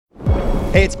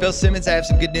Hey, it's Bill Simmons. I have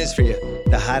some good news for you.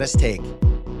 The hottest take.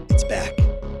 It's back.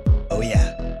 Oh,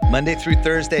 yeah. Monday through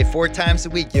Thursday, 4 times a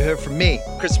week, you hear from me,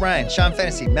 Chris Ryan, Sean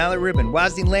Fennessy, Mallory Rubin,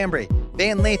 Wazdean Lambre,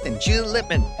 Van Lathan, Julie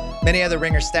Lippman, many other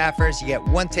Ringer staffers. You get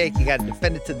one take. You got to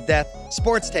defend it to the death.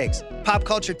 Sports takes, pop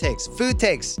culture takes, food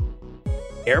takes,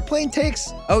 airplane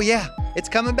takes. Oh, yeah. It's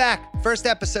coming back. First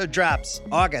episode drops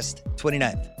August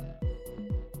 29th.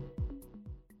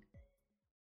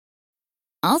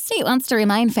 Allstate wants to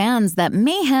remind fans that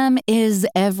mayhem is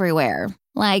everywhere.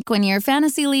 Like when your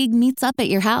fantasy league meets up at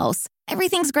your house.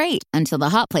 Everything's great until the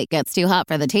hot plate gets too hot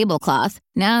for the tablecloth.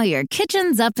 Now your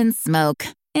kitchen's up in smoke.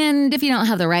 And if you don't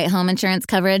have the right home insurance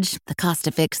coverage, the cost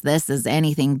to fix this is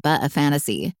anything but a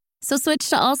fantasy. So switch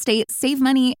to Allstate, save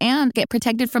money, and get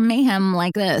protected from mayhem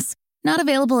like this. Not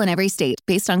available in every state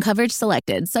based on coverage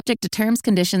selected, subject to terms,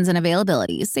 conditions, and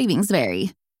availability. Savings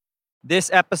vary.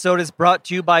 This episode is brought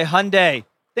to you by Hyundai.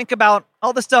 Think about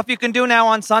all the stuff you can do now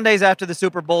on Sundays after the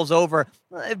Super Bowl's over.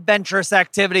 Adventurous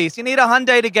activities. You need a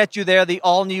Hyundai to get you there. The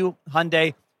all-new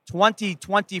Hyundai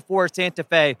 2024 Santa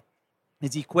Fe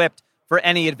is equipped for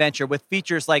any adventure with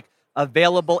features like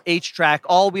available H-Track,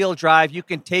 all-wheel drive. You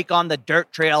can take on the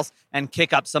dirt trails and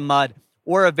kick up some mud.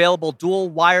 Or available dual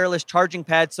wireless charging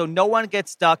pads so no one gets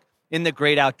stuck in the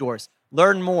great outdoors.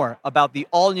 Learn more about the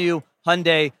all-new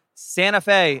Hyundai Santa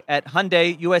Fe at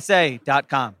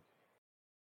HyundaiUSA.com.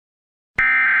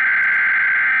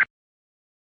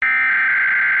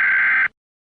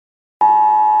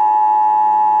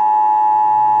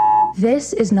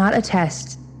 This is not a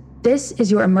test. This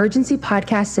is your emergency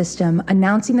podcast system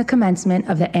announcing the commencement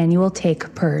of the annual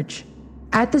Take Purge.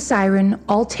 At the siren,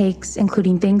 all takes,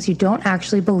 including things you don't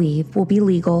actually believe, will be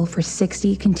legal for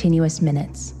 60 continuous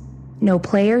minutes. No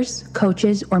players,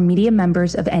 coaches, or media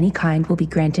members of any kind will be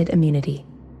granted immunity.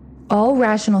 All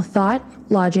rational thought,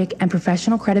 logic, and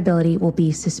professional credibility will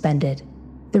be suspended.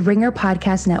 The Ringer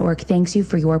Podcast Network thanks you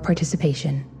for your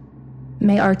participation.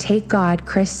 May our Take God,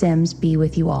 Chris Sims, be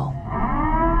with you all.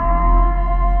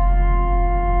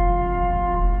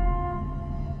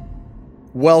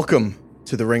 Welcome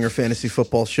to the Ringer Fantasy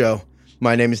Football Show.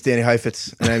 My name is Danny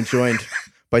Heifetz, and I'm joined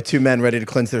by two men ready to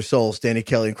cleanse their souls, Danny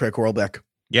Kelly and Craig Horlbeck.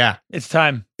 Yeah, it's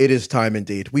time. It is time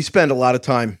indeed. We spend a lot of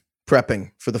time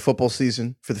prepping for the football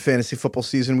season, for the fantasy football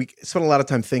season. We spend a lot of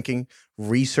time thinking,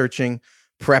 researching,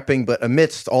 prepping, but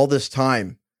amidst all this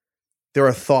time, there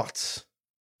are thoughts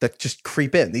that just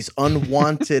creep in, these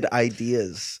unwanted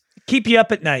ideas. Keep you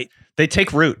up at night. They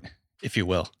take root, if you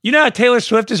will. You know how Taylor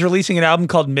Swift is releasing an album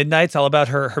called Midnights, all about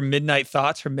her midnight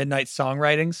thoughts, her midnight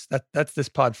songwritings? That's this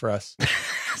pod for us.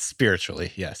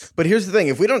 Spiritually, yes. But here's the thing.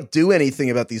 If we don't do anything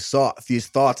about these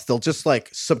thoughts, they'll just like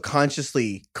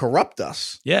subconsciously corrupt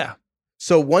us. Yeah.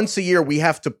 So once a year, we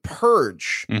have to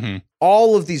purge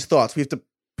all of these thoughts. We have to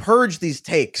purge these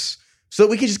takes so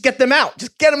that we can just get them out.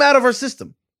 Just get them out of our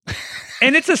system.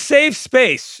 And it's a safe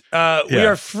space. We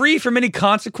are free from any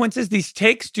consequences. These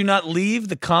takes do not leave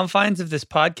the confines of this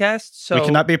podcast. So we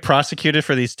cannot be prosecuted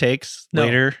for these takes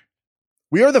later.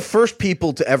 We are the first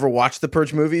people to ever watch the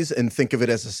Purge movies and think of it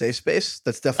as a safe space.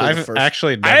 That's definitely the first.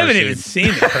 I haven't even seen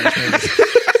the Purge movies.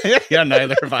 Yeah,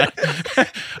 neither have I.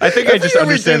 I think I just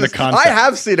understand the concept. I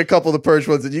have seen a couple of the Purge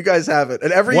ones, and you guys haven't.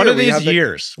 And every one year of these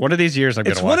years, I'm going to watch.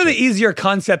 It's one of the easier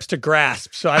concepts to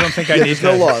grasp, so I don't think I need to.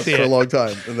 No laws for a long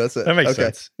time, and that's it. That makes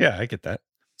sense. Yeah, I get that.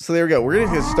 So there we go. We're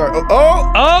going to start.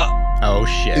 Oh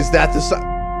shit! Is that the?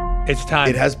 It's time.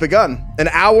 It has begun. An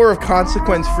hour of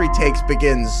consequence-free takes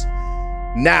begins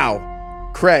now.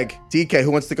 Craig, DK,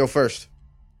 who wants to go first?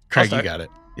 Craig, you got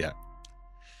it. Yeah.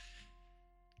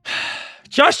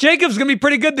 Josh Jacobs is going to be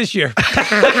pretty good this year.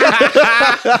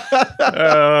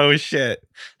 Oh, shit.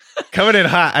 Coming in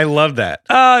hot. I love that.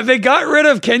 They got rid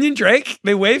of Kenyon Drake.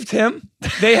 They waived him.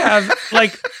 They have,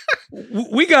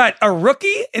 we got a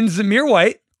rookie in Zamir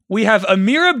White. We have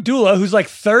Amir Abdullah, who's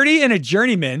 30 and a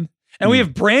journeyman. And we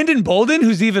have Brandon Bolden,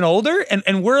 who's even older.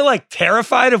 And we're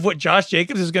terrified of what Josh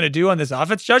Jacobs is going to do on this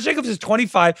offense. Josh Jacobs is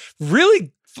 25,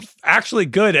 really actually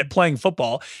good at playing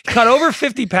football. He caught over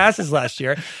 50 passes last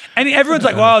year. And everyone's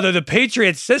like, wow, they're the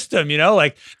Patriots system,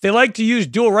 they like to use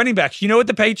dual running backs. You know what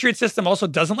the Patriots system also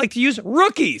doesn't like to use?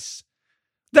 Rookies.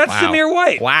 That's Zamir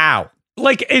White. Wow.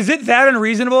 Is it that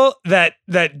unreasonable that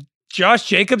Josh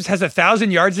Jacobs has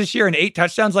 1,000 yards this year and 8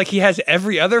 touchdowns like he has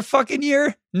every other fucking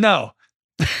year? No.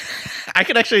 I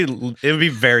could actually, it would be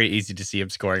very easy to see him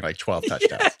scoring 12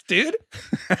 touchdowns. Yeah, dude.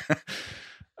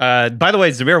 By the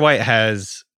way, Zamir White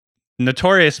has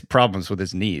notorious problems with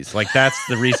his knees. That's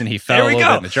the reason he fell a little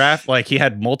bit in the draft. He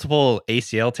had multiple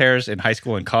ACL tears in high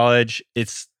school and college.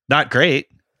 It's not great.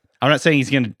 I'm not saying he's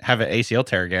going to have an ACL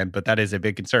tear again, but that is a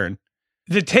big concern.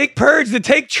 The take purge, the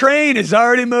take train is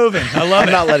already moving. I love it.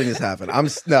 I'm not letting this happen.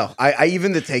 I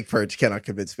even the take purge cannot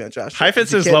convince me on Josh.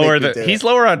 Heifetz is lower he's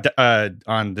lower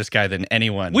on this guy than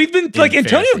anyone. We've been like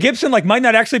Antonio Gibson might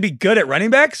not actually be good at running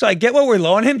back, so I get why we're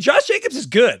low on him. Josh Jacobs is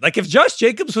good. Like if Josh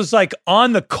Jacobs was like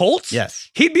on the Colts,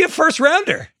 yes, he'd be a first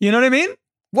rounder. You know what I mean?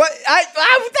 What?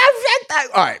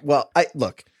 All right. Well,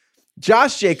 look.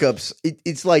 Josh Jacobs,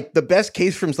 it's like the best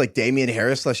case from like Damian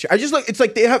Harris last year. It's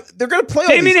like they're going to play.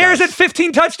 Damian Harris had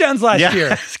 15 touchdowns last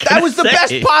year. That was the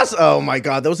best possible. Oh my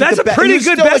God, that's a pretty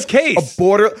good best case. A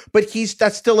border, but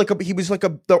that's still like he was like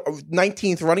the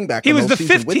 19th running back. He was the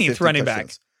 15th running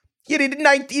back. He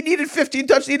needed 15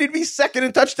 touchdowns. He needed to be second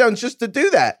in touchdowns just to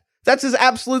do that. That's his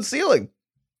absolute ceiling.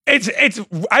 I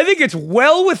think it's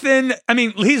well within, I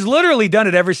mean, he's literally done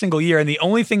it every single year, and the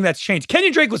only thing that's changed,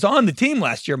 Kenyon Drake was on the team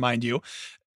last year, mind you.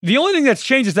 The only thing that's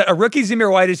changed is that a rookie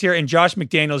Zamir White is here and Josh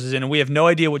McDaniels is in, and we have no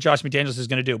idea what Josh McDaniels is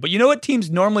going to do. But you know what teams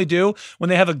normally do when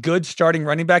they have a good starting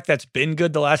running back that's been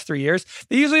good the last 3 years?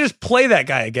 They usually just play that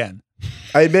guy again.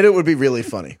 I admit it would be really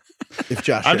funny if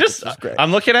Josh was great.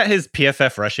 I'm looking at his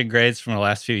PFF rushing grades from the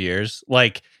last few years.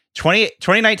 Like,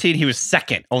 2019, he was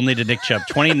second only to Nick Chubb.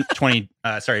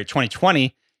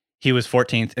 2020, he was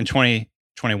 14th. And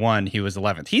 2021, he was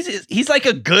 11th. He's like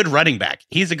a good running back.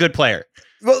 He's a good player.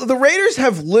 Well, the Raiders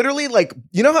have literally like,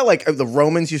 you know how like the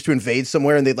Romans used to invade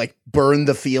somewhere and they'd like burn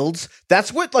the fields?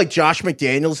 That's what like Josh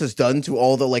McDaniels has done to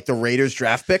all the like the Raiders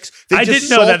draft picks. I didn't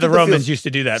know that the Romans used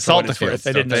to do that. Salt the fields.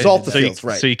 I didn't know. Salt the fields,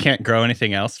 right. So you can't grow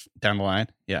anything else down the line?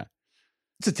 Yeah.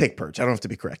 It's a take purge. I don't have to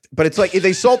be correct. But it's like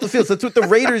they salt the fields. That's what the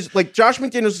Raiders, like Josh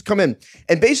McDaniels has come in.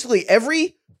 And basically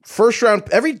every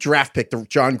draft pick that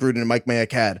John Gruden and Mike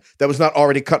Mayock had that was not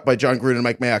already cut by John Gruden and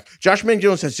Mike Mayock, Josh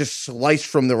McDaniels has just sliced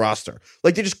from the roster.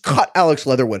 Like they just cut Alex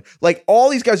Leatherwood. Like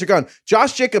all these guys are gone.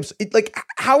 Josh Jacobs,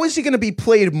 how is he going to be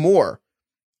played more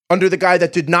under the guy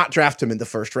that did not draft him in the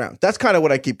first round? That's kind of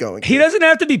what I keep going. He doesn't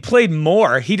have to be played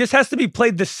more. He just has to be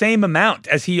played the same amount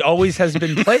as he always has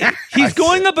been played. He's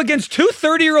going up against two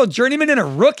 30-year-old journeymen and a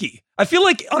rookie. I feel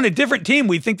like on a different team,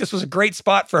 we'd think this was a great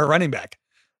spot for a running back.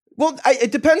 Well,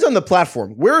 it depends on the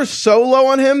platform. We're so low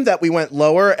on him that we went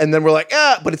lower, and then we're like,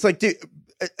 but it's like, dude,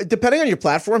 depending on your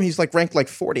platform, he's like ranked like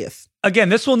 40th. Again,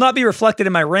 this will not be reflected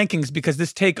in my rankings because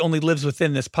this take only lives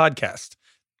within this podcast.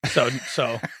 So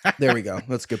there we go.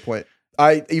 That's a good point.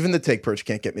 Even the take purge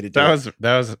can't get me to do it.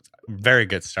 That was a very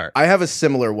good start. I have a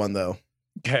similar one though.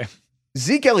 Okay.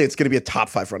 Zeke Elliott's going to be a top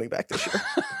 5 running back this year.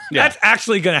 Yeah. That's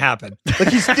actually going to happen. Like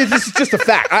this is just a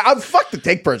fact. I'm fuck the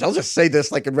take purge. I'll just say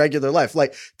this like in regular life.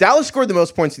 Like Dallas scored the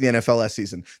most points in the NFL last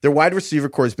season. Their wide receiver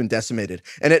core has been decimated.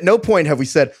 And at no point have we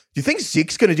said, do you think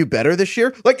Zeke's going to do better this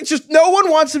year? Like it's just no one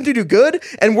wants him to do good.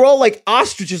 And we're all like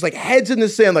ostriches, like heads in the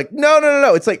sand. Like,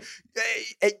 no. It's like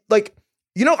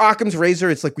you know, Occam's razor.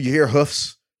 It's like when you hear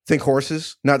hoofs, think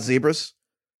horses, not zebras.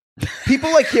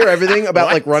 People like hear everything about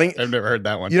like running. I've never heard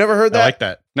that one. You never heard that? I like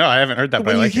that. No, I haven't heard that.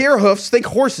 When you hear hoofs, think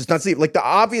horses, not zebras. Like the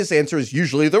obvious answer is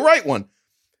usually the right one.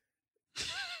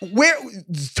 Where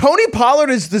Tony Pollard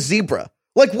is the zebra.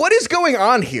 Like what is going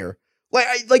on here?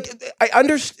 I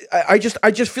understand. I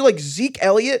just feel like Zeke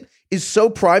Elliott is so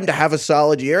primed to have a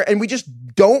solid year, and we just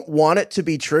don't want it to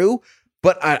be true.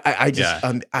 But I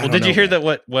don't did you hear man.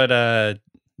 that? What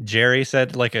Jerry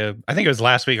said? I think it was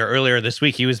last week or earlier this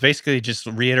week. He was basically just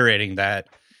reiterating that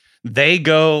they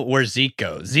go where Zeke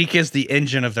goes. Zeke is the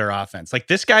engine of their offense. Like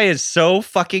this guy is so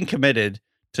fucking committed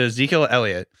to Ezekiel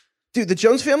Elliott. Dude, the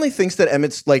Jones family thinks that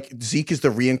Zeke is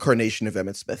the reincarnation of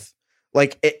Emmitt Smith.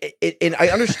 Like, and I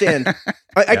understand.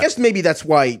 I guess maybe that's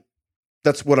what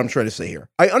I'm trying to say here.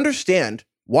 I understand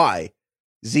why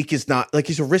Zeke is not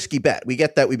he's a risky bet. We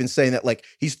get that. We've been saying that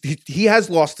he has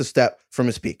lost a step from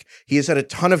his peak. He has had a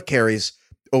ton of carries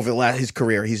over his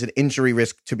career. He's an injury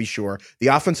risk to be sure. The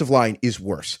offensive line is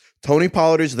worse. Tony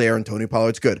Pollard is there and Tony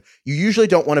Pollard's good. You usually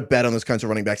don't want to bet on those kinds of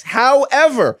running backs.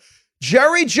 However,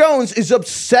 Jerry Jones is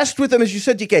obsessed with him, as you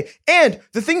said, DK. And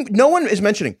the thing no one is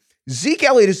mentioning, Zeke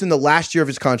Elliott is in the last year of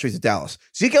his contract at Dallas.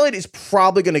 Zeke Elliott is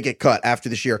probably going to get cut after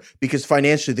this year because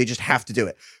financially they just have to do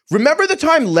it. Remember the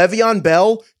time Le'Veon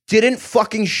Bell didn't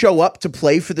fucking show up to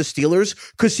play for the Steelers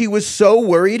because he was so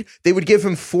worried they would give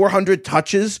him 400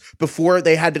 touches before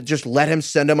they had to just let him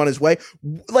send him on his way?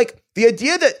 Like the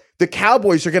idea that the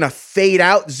Cowboys are going to fade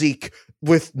out Zeke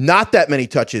with not that many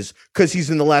touches because he's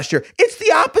in the last year. It's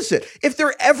the opposite. If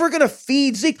they're ever going to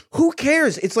feed Zeke, who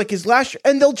cares? It's like his last year,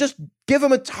 and they'll just give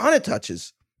him a ton of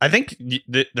touches. I think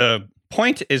the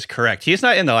point is correct. He's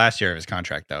not in the last year of his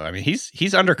contract, though. I mean,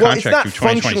 he's under contract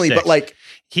through 2026. But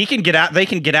he can get out. They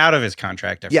can get out of his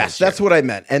contract. Yes, that's what I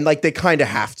meant. And they kind of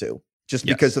have to. just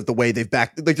because of the way they've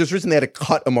backed. Like, there's a reason they had to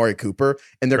cut Amari Cooper,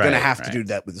 and they're going to have to do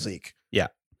that with Zeke. Yeah.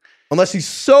 Unless he's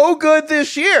so good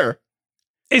this year.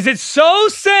 Is it so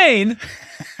sane?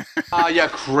 You're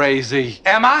crazy.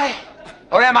 Am I?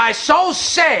 Or am I so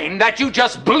sane that you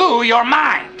just blew your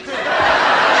mind?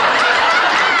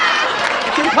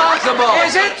 It's impossible.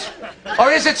 Is it?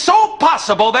 Or is it so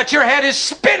possible that your head is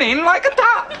spinning like a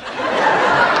top?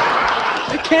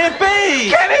 It can't be.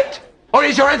 Can it? Or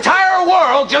is your entire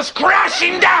world just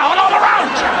crashing down all around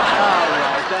you? All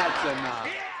right, that's enough.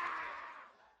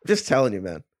 Just telling you,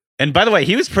 man. And by the way,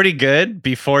 he was pretty good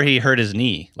before he hurt his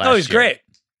knee last year. Oh, he's great.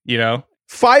 You know?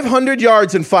 500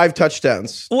 yards and 5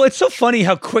 touchdowns. Well, it's so funny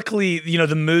how quickly,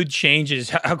 the mood changes,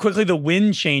 how quickly the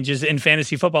wind changes in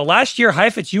fantasy football. Last year,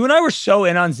 Heifetz, you and I were so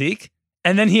in on Zeke,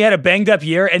 and then he had a banged up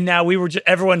year, and now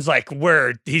everyone's like,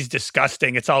 he's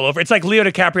disgusting. It's all over. It's like Leo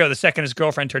DiCaprio the second his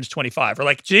girlfriend turns 25. We're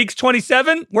like, Zeke's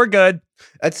 27, we're good.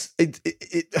 It's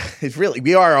really,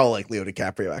 we are all like Leo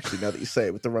DiCaprio, actually, now that you say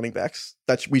it, with the running backs.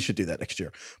 We should do that next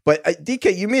year. But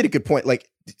DK, you made a good point. Like,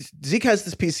 Zeke has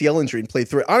this PCL injury and played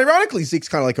through it. Ironically, Zeke's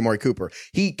kind of like Amari Cooper.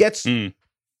 He gets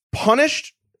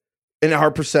punished in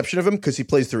our perception of him because he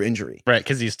plays through injury. Right,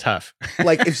 because he's tough.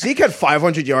 Like, if Zeke had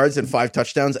 500 yards and 5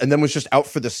 touchdowns and then was just out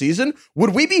for the season,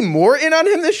 would we be more in on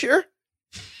him this year?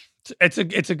 It's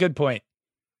a good point.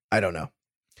 I don't know.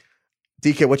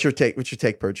 DK, what's your take? What's your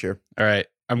take, Purge, here? All right.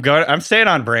 I'm staying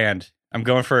on brand. I'm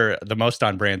going for the most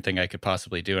on brand thing I could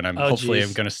possibly do. And I'm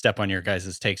going to step on your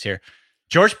guys' takes here.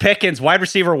 George Pickens, wide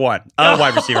receiver 1.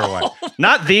 Wide receiver 1.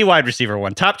 Not the wide receiver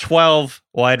 1. Top 12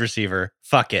 wide receiver.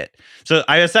 Fuck it. So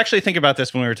I was actually thinking about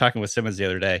this when we were talking with Simmons the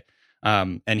other day.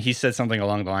 And he said something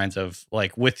along the lines of,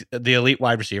 like, with the elite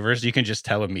wide receivers, you can just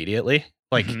tell immediately.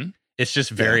 Like, it's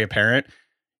just very apparent.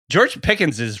 George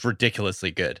Pickens is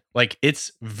ridiculously good. Like,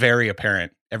 it's very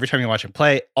apparent every time you watch him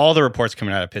play. All the reports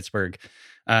coming out of Pittsburgh.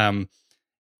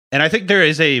 And I think there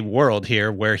is a world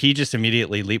here where he just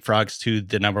immediately leapfrogs to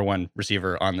the number 1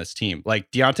 receiver on this team.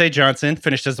 Like, Deontay Johnson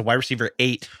finished as the wide receiver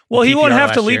 8. Well, he won't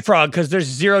have to leapfrog because there's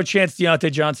zero chance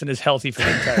Deontay Johnson is healthy for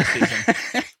the entire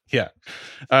season. Yeah.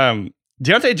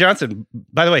 Deontay Johnson,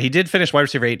 by the way, he did finish wide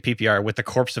receiver 8 PPR with the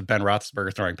corpse of Ben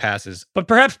Roethlisberger throwing passes. But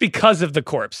perhaps because of the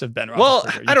corpse of Ben Roethlisberger. Well,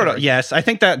 I don't know. Yes, I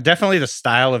think that definitely the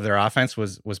style of their offense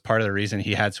was part of the reason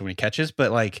he had so many catches.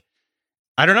 But, like,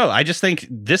 I don't know. I just think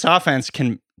this offense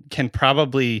can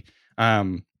probably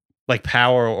like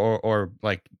power or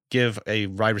like give a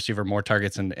wide receiver more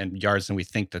targets and yards than we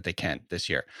think that they can this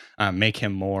year. Make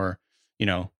him more,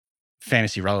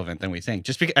 fantasy relevant than we think.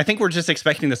 Just because I think we're just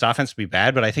expecting this offense to be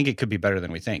bad, but I think it could be better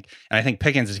than we think. And I think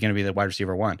Pickens is going to be the wide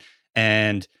receiver 1.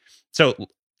 And so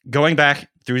going back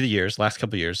through the years, last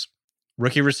couple of years,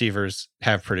 rookie receivers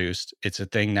have produced. It's a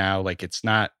thing now. Like, it's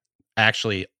not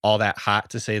actually all that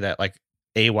hot to say that, like,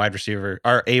 a wide receiver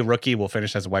or a rookie will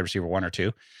finish as a wide receiver 1 or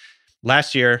 2.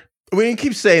 Last year, we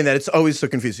keep saying that. It's always so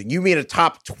confusing. You mean a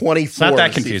top 24? It's not that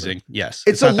receiver. confusing. Yes.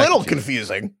 It's a little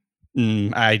confusing.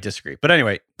 I disagree. But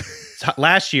anyway,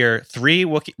 last year, 3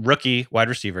 rookie wide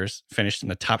receivers finished in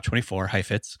the top 24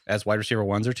 Heifetz as wide receiver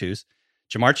 1s or 2s.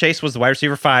 Jamar Chase was the wide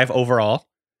receiver 5 overall.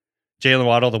 Jalen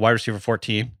Waddle, the wide receiver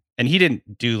 14. And he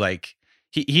didn't do like,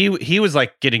 he was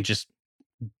like getting just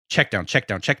check down.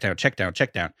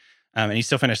 And he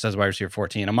still finished as wide receiver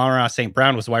 14. Amon-Ra St.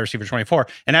 Brown was wide receiver 24.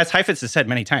 And as Heifetz has said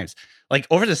many times, like,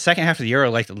 over the second half of the year, or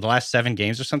like the last 7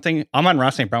 games or something, Amon-Ra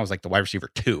St. Brown was like the wide receiver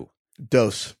 2.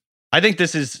 Dose. I think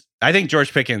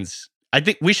George Pickens, I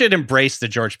think we should embrace the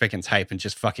George Pickens hype and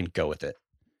just fucking go with it.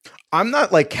 I'm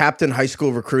not like captain high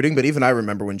school recruiting, but even I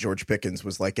remember when George Pickens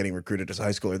was like getting recruited as a high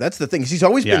schooler. That's the thing. He's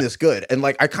always been this good. And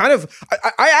like, I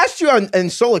asked you on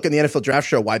Solik in the NFL draft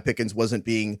show why Pickens wasn't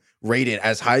being rated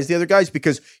as high as the other guys,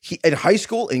 because he, in high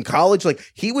school, in college, like,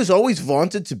 he was always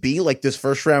vaunted to be like this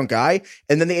first round guy.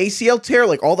 And then the ACL tear,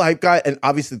 like, all the hype guy. And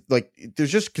obviously, like,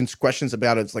 there's just questions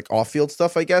about it. It's like off field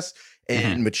stuff, I guess,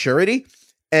 and maturity.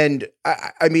 And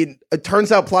I mean, it turns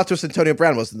out plot twist Antonio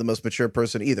Brown wasn't the most mature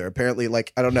person either. Apparently,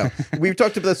 like, I don't know. We've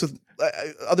talked about this with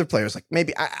other players. Like,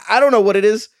 maybe I don't know what it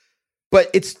is, but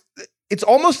it's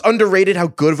almost underrated how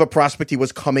good of a prospect he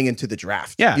was coming into the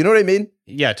draft. Yeah, you know what I mean?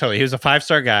 Yeah, totally. He was a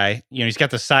 5-star guy. He's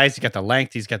got the size, he's got the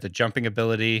length, he's got the jumping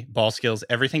ability, ball skills,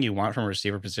 everything you want from a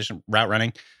receiver position, route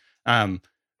running.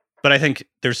 But I think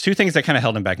there's 2 things that kind of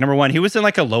held him back. Number 1, he was in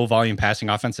like a low volume passing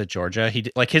offense at Georgia. He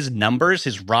like his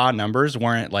raw numbers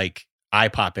weren't like eye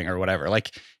popping or whatever. Like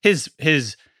his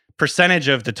percentage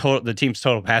of the team's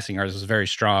total passing yards was very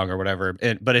strong or whatever.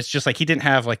 But it's just like he didn't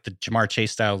have like the Jamar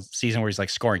Chase style season where he's like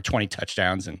scoring 20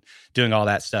 touchdowns and doing all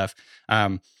that stuff.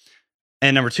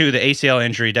 And number two, the ACL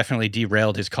injury definitely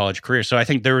derailed his college career. So I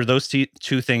think there were those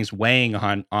two things weighing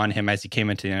on him as he came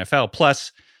into the NFL.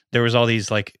 Plus, there was all these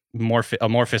like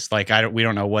amorphous, like we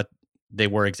don't know what they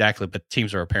were exactly, but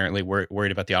teams were apparently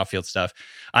worried about the off-field stuff.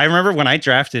 I remember when I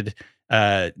drafted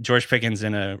George Pickens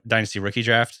in a dynasty rookie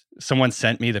draft, someone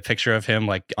sent me the picture of him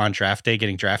like on draft day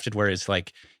getting drafted, where it's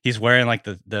like he's wearing like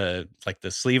the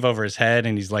sleeve over his head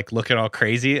and he's like looking all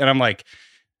crazy, and I'm like,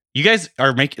 you guys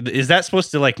are is that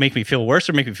supposed to like make me feel worse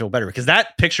or make me feel better? Because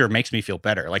that picture makes me feel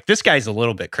better. Like, this guy's a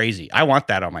little bit crazy. I want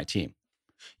that on my team.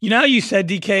 You know how you said,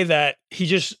 DK, that he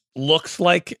just looks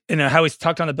like, how he's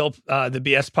talked on the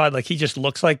BS pod, like he just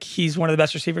looks like he's one of the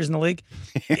best receivers in the league.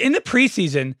 In the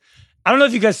preseason, I don't know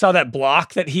if you guys saw that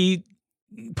block that he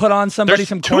put on somebody,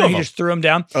 some corner, he just threw him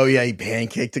down. Oh yeah, he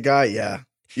pancaked the guy. Yeah.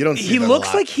 You don't see He that looks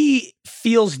a lot. like he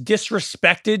feels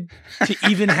disrespected to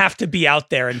even have to be out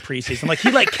there in preseason. Like, he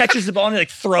like catches the ball and he like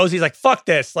throws. He's like, fuck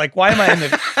this. Like, why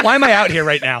am I out here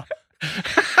right now?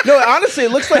 No, honestly,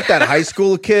 it looks like that high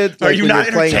school kid. Like, are you not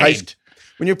entertained?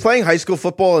 When you're playing high school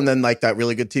football and then like that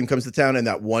really good team comes to town and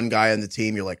that one guy on the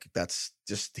team, you're like, that's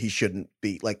just, he shouldn't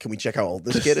be. Like, can we check how old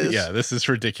this kid is? Yeah, this is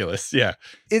ridiculous. Yeah.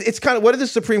 It's kind of, what did the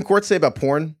Supreme Court say about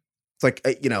porn? It's like,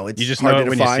 it's you just hard know to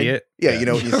when define. you see it. Yeah, you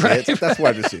know when you see it. That's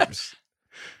wide receivers.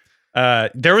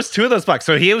 There was two of those blocks.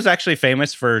 So he was actually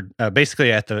famous for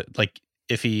basically at the, like,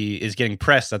 if he is getting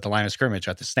pressed at the line of scrimmage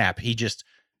at the snap, he just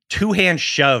two-hand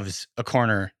shoves a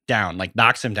corner down, like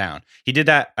knocks him down. He did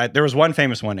that. There was one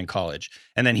famous one in college,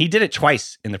 and then he did it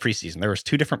twice in the preseason. There was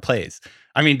two different plays.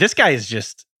 I mean, this guy is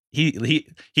just, he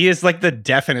is like the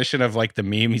definition of like the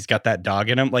meme. He's got that dog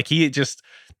in him. Like,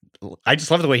 I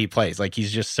just love the way he plays. Like,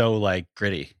 he's just so like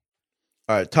gritty.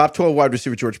 All right, top 12 wide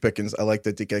receiver George Pickens. I like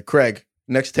that. DK. Craig,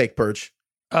 next take, Purge.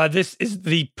 This is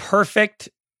the perfect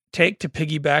take to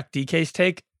piggyback DK's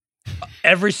take.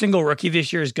 Every single rookie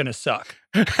this year is going to suck.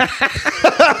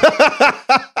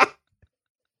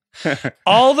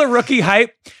 All the rookie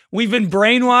hype. We've been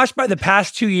brainwashed by the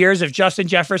past 2 years of Justin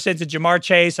Jefferson to Jamar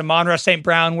Chase, Amon-Ra St.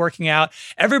 Brown working out.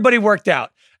 Everybody worked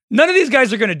out. None of these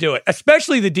guys are going to do it,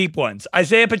 especially the deep ones.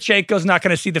 Isaiah Pacheco's not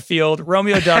going to see the field.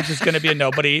 Romeo Doubs is going to be a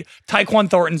nobody. Tyquan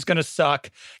Thornton's going to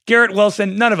suck. Garrett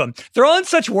Wilson, none of them. They're all in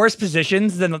such worse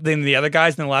positions than the other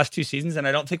guys in the last two seasons, and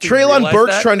I don't think Treylon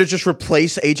Burks trying to just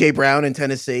replace A.J. Brown in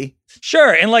Tennessee.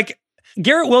 Sure, and like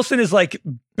Garrett Wilson is like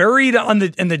buried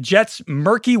in the Jets'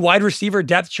 murky wide receiver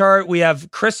depth chart. We have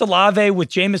Chris Olave with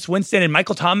Jameis Winston, and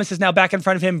Michael Thomas is now back in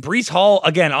front of him. Breece Hall,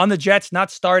 again, on the Jets,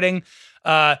 not starting.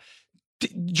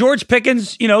 George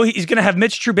Pickens, he's going to have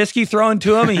Mitch Trubisky throwing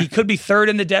to him, and he could be third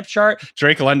in the depth chart.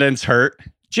 Drake London's hurt.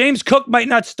 James Cook might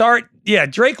not start. Yeah,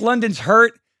 Drake London's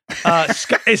hurt.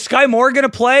 Is Sky Moore going to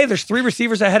play? There's three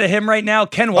receivers ahead of him right now.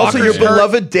 Ken Walker's also, your hurt.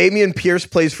 beloved Dameon Pierce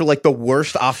plays for like the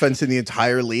worst offense in the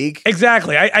entire league.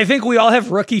 Exactly. I think we all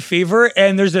have rookie fever,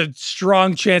 and there's a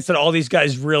strong chance that all these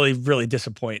guys really, really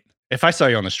disappoint. If I saw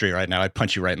you on the street right now, I'd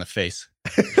punch you right in the face.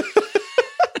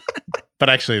 But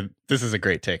actually, this is a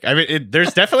great take. I mean,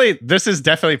 this is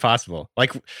definitely possible.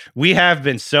 Like, we have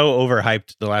been so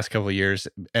overhyped the last couple of years,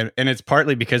 and it's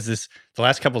partly because the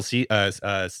last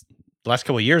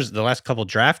couple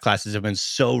draft classes have been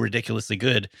so ridiculously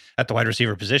good at the wide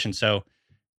receiver position. So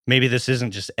maybe this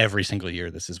isn't just every single year.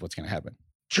 This is what's going to happen.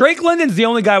 Drake London's the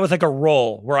only guy with like a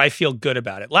role where I feel good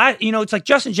about it. It's like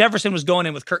Justin Jefferson was going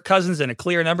in with Kirk Cousins in a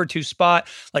clear number 2 spot.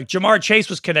 Like Jamar Chase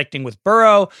was connecting with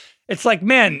Burrow. It's like,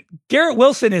 man, Garrett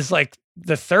Wilson is like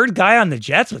the third guy on the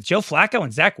Jets with Joe Flacco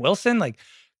and Zach Wilson. Like,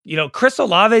 Chris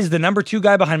Olave is the number 2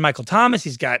 guy behind Michael Thomas.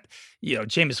 He's got,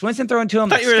 Jameis Winston throwing to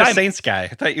him. I thought you were a Saints guy. I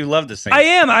thought you loved the Saints. I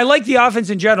am. I like the offense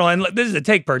in general. And this is a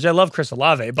take, Purge. I love Chris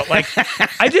Olave. But like,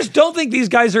 I just don't think these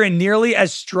guys are in nearly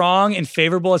as strong and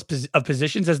favorable of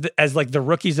positions as like the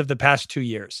rookies of the past 2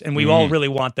 years. And we all really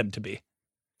want them to be.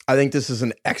 I think this is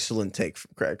an excellent take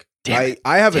from Craig. I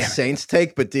have a Saints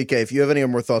take, but DK, if you have any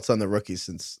more thoughts on the rookies,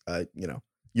 since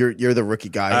you're the rookie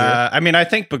guy here. I mean, I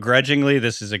think begrudgingly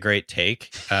this is a great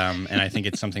take, and I think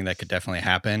it's something that could definitely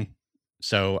happen.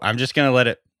 So I'm just gonna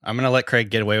let Craig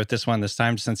get away with this one this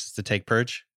time, since it's the take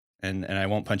Purge, and I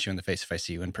won't punch you in the face if I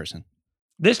see you in person.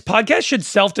 This podcast should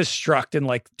self-destruct in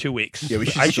like 2 weeks. Yeah, we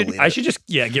should. I should just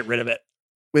get rid of it.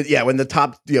 When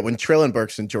Treylon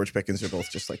Burks and George Pickens are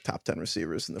both just like top 10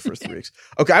 receivers in the first 3 weeks.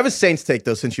 Okay, I have a Saints take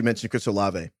though, since you mentioned Chris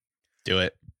Olave. Do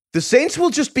it. The Saints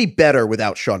will just be better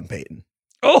without Sean Payton.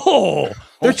 Oh,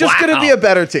 They're just going to be a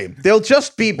better team. They'll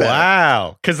just be better.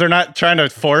 Wow. Because they're not trying to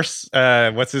force,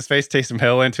 what's his face, Taysom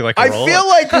Hill into like a role. I feel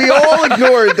like we all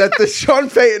ignored that the Sean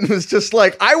Payton was just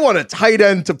like, I want a tight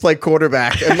end to play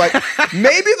quarterback. And like,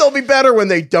 maybe they'll be better when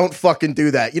they don't fucking do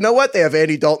that. You know what? They have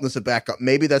Andy Dalton as a backup.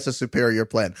 Maybe that's a superior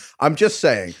plan. I'm just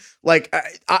saying. Like,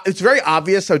 it's very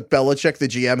obvious how Belichick, the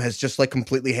GM, has just like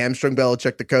completely hamstrung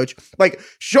Belichick, the coach. Like,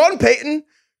 Sean Payton,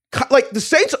 like the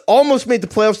Saints almost made the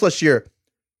playoffs last year.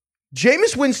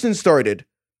 Jameis Winston started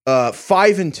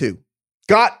 5-2,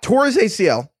 tore his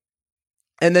ACL,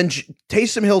 and then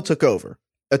Taysom Hill took over,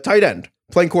 a tight end,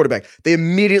 playing quarterback. They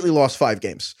immediately lost 5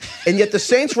 games. And yet the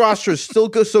Saints roster is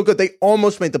still so good, they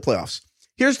almost made the playoffs.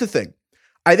 Here's the thing.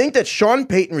 I think that Sean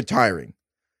Payton retiring,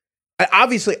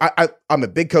 obviously, I'm a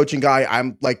big coaching guy.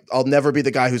 I'm like, I'll never be the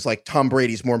guy who's like, Tom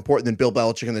Brady's more important than Bill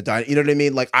Belichick in the dynasty. You know what I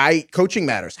mean? Like, coaching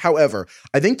matters. However,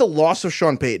 I think the loss of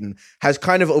Sean Payton has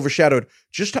kind of overshadowed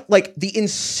just like the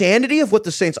insanity of what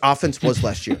the Saints offense was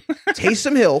last year.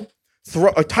 Taysom Hill,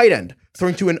 a tight end,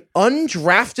 throwing to an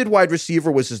undrafted wide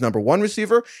receiver was his number 1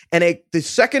 receiver. And the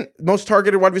second most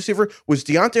targeted wide receiver was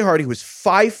Deontay Hardy, who was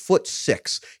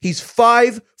 5'6". He's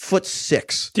 5'6".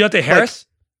 Deontay Harris?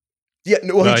 Yeah,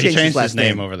 well, he changed his last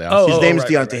name over the offseason. His name is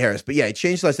Deontay Harris, but yeah, he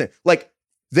changed his last name. Like,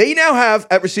 they now have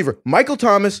at receiver Michael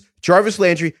Thomas, Jarvis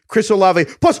Landry, Chris Olave,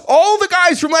 plus all the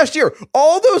guys from last year.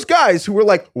 All those guys who were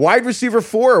like wide receiver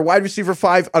 4 or wide receiver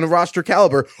 5 on a roster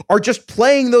caliber are just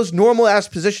playing those normal ass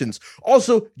positions.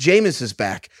 Also, Jameis is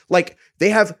back. Like, they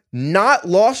have not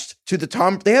lost to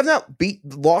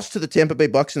lost to the Tampa Bay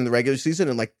Bucks in the regular season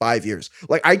in like 5 years.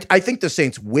 Like, I think the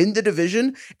Saints win the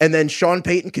division, and then Sean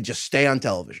Payton could just stay on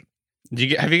television.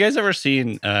 Have you guys ever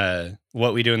seen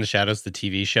What We Do in the Shadows, the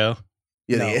TV show?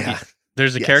 Yeah.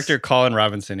 There's a character, Colin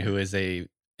Robinson, who is a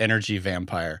energy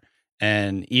vampire.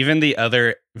 And even the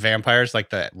other vampires, like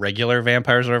the regular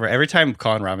vampires or whatever, every time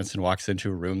Colin Robinson walks into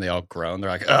a room, they all groan. They're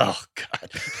like, oh, God.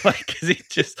 Like,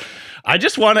 'cause I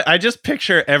just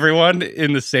picture everyone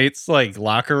in the Saints, like,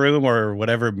 locker room or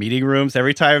whatever meeting rooms.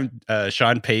 Every time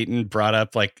Sean Payton brought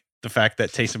up, like, the fact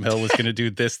that Taysom Hill was going to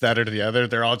do this, that, or the other,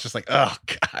 they're all just like, oh,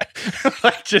 God.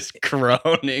 Like, just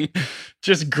groaning.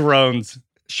 Just groans.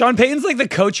 Sean Payton's like the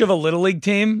coach of a little league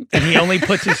team, and he only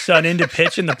puts his son in to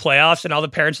pitch in the playoffs, and all the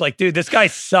parents are like, dude, this guy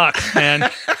sucks, man.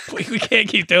 We can't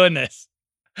keep doing this.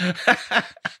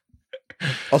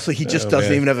 Also, he just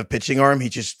doesn't even have a pitching arm. He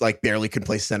just like barely can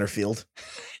play center field.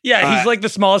 Yeah, he's like the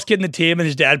smallest kid in the bats and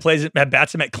his dad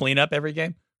bats him at cleanup every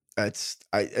game.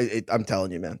 I'm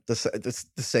telling you, man, the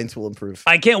Saints will improve.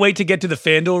 I can't wait to get to the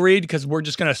FanDuel read because we're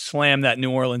just gonna slam that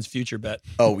New Orleans future bet.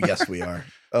 Oh yes, we are.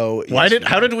 Oh, yes,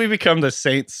 how did we become the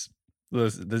Saints,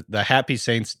 the Happy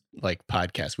Saints like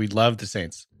podcast? We love the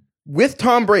Saints. With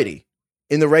Tom Brady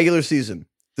in the regular season,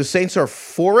 the Saints are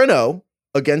 4-0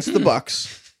 against the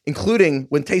Bucks, including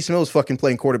when Taysom Hill was fucking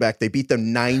playing quarterback. They beat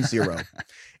them 9-0,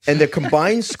 and the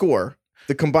combined score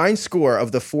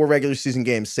of the 4 regular season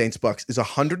games, Saints Bucks, is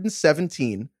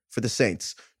 117 for the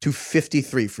Saints to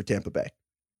 53 for Tampa Bay.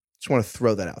 Just want to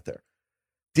throw that out there.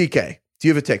 DK, do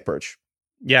you have a take, Purge?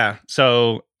 Yeah.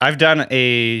 So I've done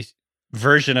a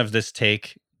version of this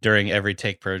take during every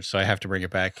take Purge, so I have to bring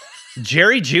it back.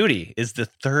 Jerry Jeudy is the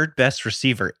 3rd best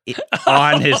receiver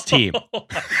on his team.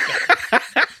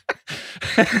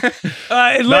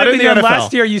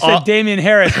 Last year you said Damian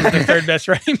Harris was the 3rd best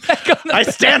running back on the I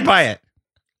stand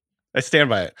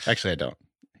by it. Actually, I don't.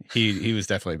 He was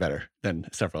definitely better than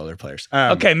several other players.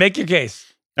 Okay, make your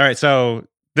case. All right, so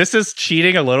this is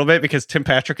cheating a little bit because Tim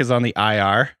Patrick is on the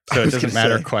IR, so it doesn't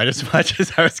matter quite as much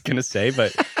as I was going to say.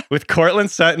 But with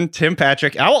Cortland Sutton, Tim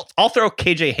Patrick, I'll throw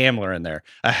KJ Hamler in there.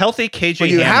 A healthy KJ Hamler. Well,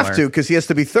 you have to because he has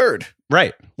to be 3rd.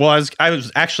 Right. Well, I was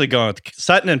actually going with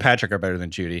Sutton and Patrick are better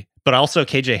than Jeudy, but also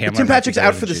KJ Hamler. But Tim Patrick's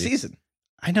out for the season.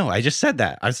 I know. I just said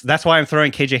that. That's why I'm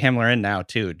throwing KJ Hamler in now,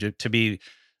 too, to be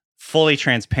fully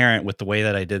transparent with the way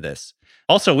that I did this.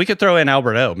 Also, we could throw in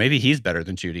Albert O. Maybe he's better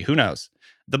than Jeudy. Who knows?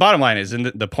 The bottom line is, and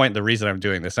the reason I'm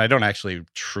doing this, I don't actually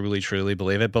truly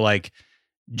believe it, but like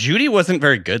Jeudy wasn't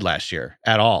very good last year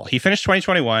at all. He finished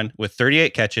 2021 with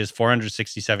 38 catches,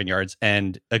 467 yards,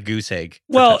 and a goose egg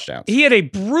for touchdowns. He had a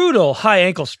brutal high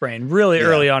ankle sprain really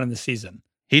early on in the season.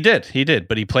 He did,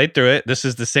 but he played through it. This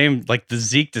is the same, like the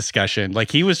Zeke discussion.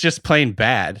 Like he was just playing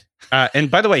bad. And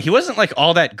by the way, he wasn't like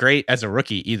all that great as a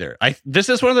rookie either. This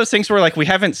is one of those things where like we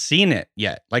haven't seen it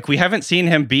yet. Like we haven't seen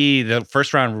him be the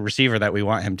 1st round receiver that we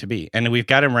want him to be. And we've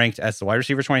got him ranked as the wide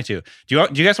receiver 22. Do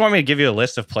you guys want me to give you a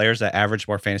list of players that averaged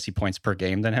more fantasy points per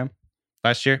game than him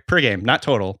last year? Per game, not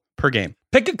total, per game.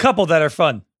 Pick a couple that are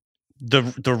fun.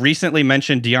 The recently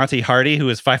mentioned Deontay Hardy, who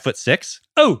is 5'6".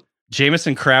 Oh,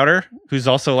 Jamison Crowder, who's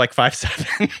also like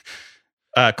 5'7".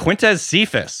 Quintez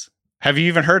Cephas. Have you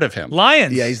even heard of him?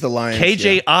 Lions. Yeah, he's the Lions.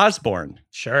 KJ yeah. Osborne.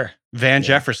 Sure. Van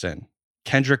Jefferson.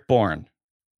 Kendrick Bourne.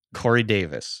 Corey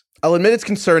Davis. I'll admit it's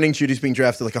concerning Judy's being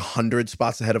drafted like 100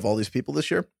 spots ahead of all these people this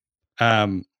year.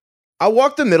 I'll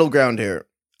walk the middle ground here.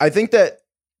 I think that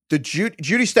the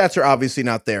Judy stats are obviously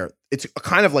not there. It's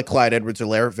kind of like Clyde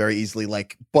Edwards-Helaire, very easily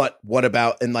like, but what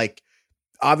about, and like,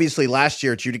 obviously last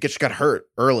year, Judy just got hurt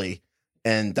early,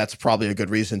 and that's probably a good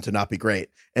reason to not be great.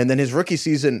 And then his rookie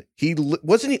season,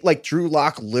 wasn't he like Drew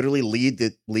Lock literally lead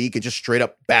the league in just straight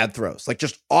up bad throws, like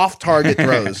just off target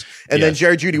throws. And then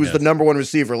Jerry Jeudy was the number one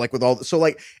receiver, like with all. So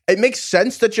like, it makes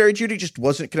sense that Jerry Jeudy just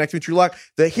wasn't connected with Drew Lock.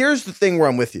 Here's the thing where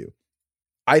I'm with you.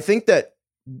 I think that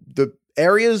the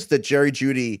areas that Jerry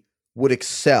Jeudy would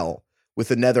excel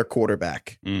with another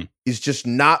quarterback is just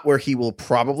not where he will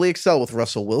probably excel with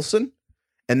Russell Wilson.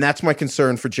 And that's my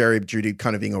concern for Jerry Jeudy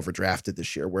kind of being overdrafted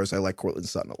this year, whereas I like Courtland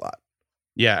Sutton a lot.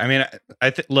 Yeah, I mean,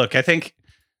 I think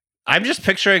I'm just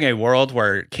picturing a world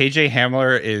where KJ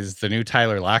Hamler is the new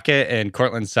Tyler Lockett and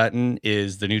Courtland Sutton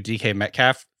is the new DK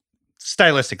Metcalf.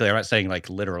 Stylistically, I'm not saying like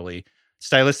literally,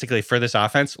 stylistically for this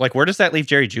offense, like where does that leave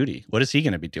Jerry Jeudy? What is he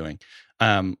going to be doing?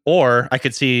 Or I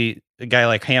could see a guy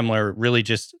like Hamler really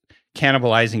just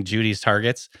cannibalizing Judy's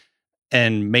targets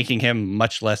and making him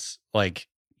much less like,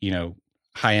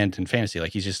 high end in fantasy.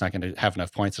 Like he's just not going to have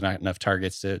enough points and not enough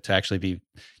targets to actually be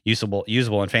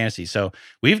usable in fantasy. So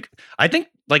I think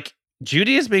like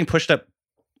Jeudy is being pushed up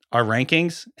our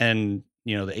rankings and,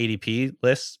 the ADP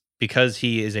lists because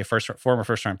he is a former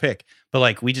first round pick, but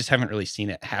like, we just haven't really seen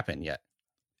it happen yet.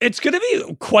 It's going to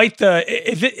be quite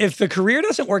if the career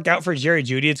doesn't work out for Jerry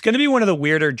Jeudy, it's going to be one of the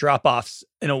weirder drop-offs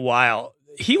in a while.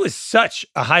 He was such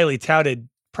a highly touted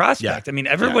prospect. I mean,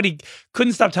 everybody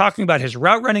couldn't stop talking about his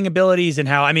route running abilities and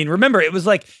how, remember, it was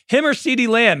like him or CeeDee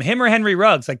Lamb, him or Henry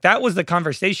Ruggs. Like that was the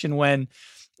conversation when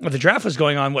the draft was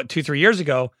going on, 2-3 years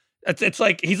ago. It's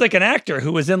like, he's like an actor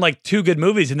who was in like 2 good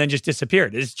movies and then just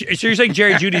disappeared. So you're saying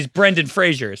Jerry Judy's Brendan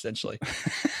Fraser, essentially.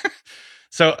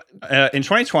 So in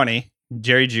 2020,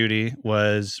 Jerry Jeudy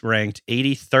was ranked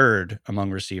 83rd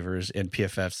among receivers in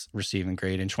PFF's receiving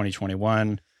grade. In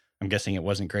 2021, I'm guessing it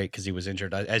wasn't great because he was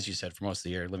injured, as you said, for most of the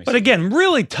year. But again,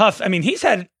 really tough. He's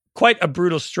had quite a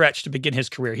brutal stretch to begin his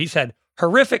career. He's had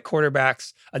horrific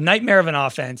quarterbacks, a nightmare of an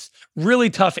offense, really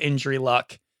tough injury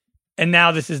luck. And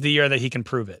now this is the year that he can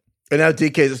prove it. And now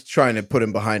DK is trying to put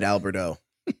him behind Alberto.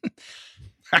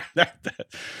 That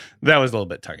was a little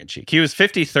bit tongue in cheek. He was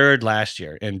 53rd last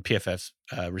year in PFF's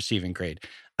receiving grade.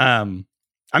 The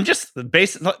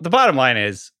bottom line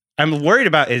is, I'm worried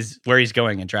about is where he's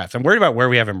going in drafts. I'm worried about where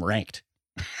we have him ranked.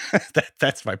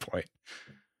 That's my point.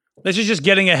 This is just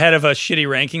getting ahead of a shitty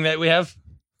ranking that we have.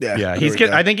 Yeah.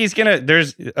 I think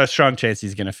there's a strong chance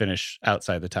he's gonna finish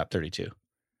outside the top 32.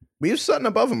 We have Sutton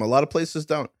above him. A lot of places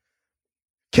don't.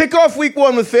 Kick off week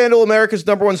 1 with FanDuel, America's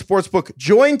 #1 sportsbook.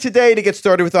 Join today to get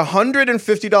started with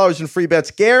 $150 in free bets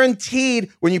guaranteed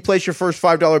when you place your first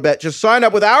 $5 bet. Just sign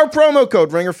up with our promo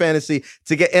code RingerFantasy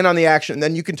to get in on the action.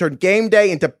 Then you can turn game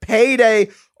day into payday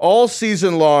all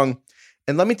season long.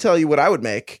 And let me tell you what I would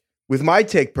make with my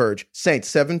take Purge.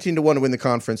 Saints 17-1 to win the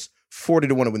conference,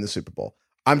 40-1 to win the Super Bowl.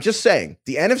 I'm just saying,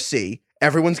 the NFC,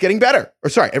 everyone's getting better.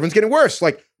 Everyone's getting worse.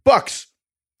 Like Bucks,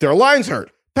 their line's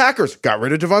hurt. Packers got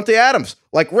rid of Devontae Adams.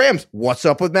 Like Rams, what's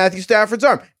up with Matthew Stafford's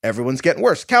arm? Everyone's getting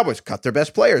worse. Cowboys cut their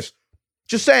best players.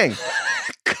 Just saying.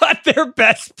 Cut their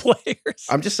best players.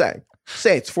 I'm just saying.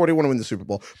 Saints, 41 to win the Super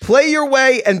Bowl. Play your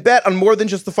way and bet on more than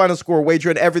just the final score. Wager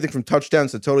on everything from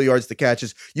touchdowns to total yards to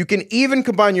catches. You can even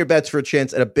combine your bets for a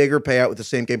chance at a bigger payout with the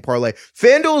same game parlay.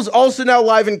 FanDuel is also now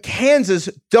live in Kansas.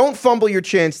 Don't fumble your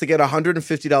chance to get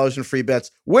 $150 in free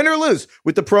bets, win or lose,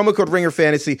 with the promo code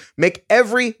RingerFantasy. Make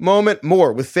every moment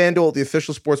more with FanDuel, the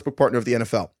official sportsbook partner of the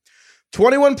NFL.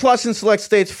 21 plus in select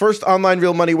states. First online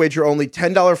real money wager only.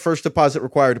 $10 first deposit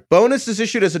required. Bonus is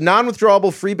issued as a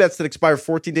non-withdrawable free bets that expire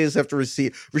 14 days after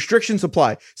receipt. Restrictions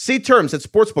apply. See terms at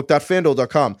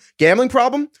sportsbook.fanduel.com. Gambling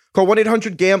problem? Call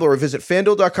 1-800-GAMBLER or visit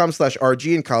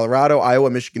fanduel.com/RG in Colorado, Iowa,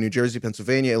 Michigan, New Jersey,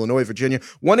 Pennsylvania, Illinois, Virginia.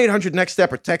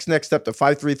 1-800-NEXT-STEP or text NEXT-STEP to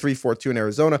 53342 in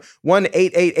Arizona.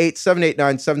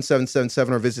 1-888-789-7777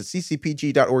 or visit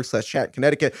ccpg.org/chat in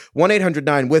Connecticut.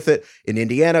 1-800-9-WITH-IT in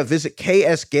Indiana. Visit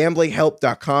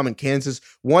ksgamblinghelp.com in Kansas.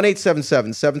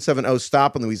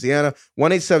 1-877-770-STOP in Louisiana.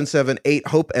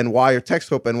 1-877-8-HOPE-NY or text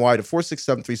HOPE-NY to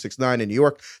 467-369 in New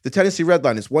York. The Tennessee Red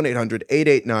Line is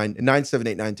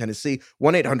 1-800-889-9789 Tennessee.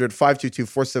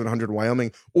 1-800-522-4700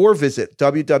 Wyoming, or visit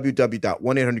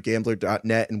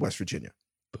www.1800gambler.net in West Virginia.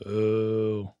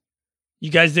 Boo. You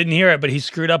guys didn't hear it, but he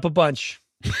screwed up a bunch.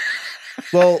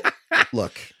 Well,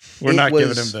 look. We're not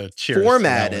giving him the cheers.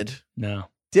 Formatted. No.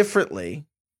 differently,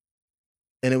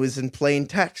 and it was in plain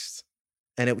text,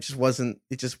 and it just wasn't,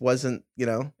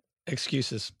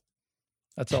 Excuses.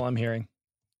 That's all I'm hearing.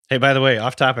 Hey, by the way,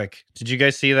 off topic. Did you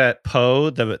guys see that Poe,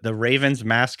 the Ravens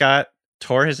mascot,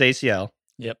 tore his ACL?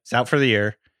 Yep. It's out for the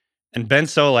year. And Ben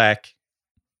Solak,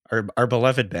 our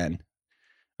beloved Ben,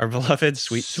 our beloved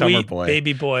sweet summer boy,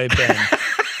 baby boy Ben,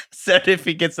 said if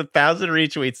he gets 1,000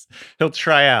 retweets, he'll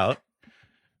try out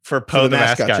for Poe the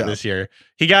mascot this year.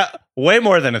 He got way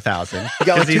more than 1,000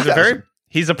 because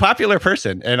he's a popular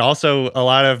person, and also a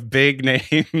lot of big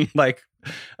name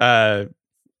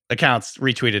accounts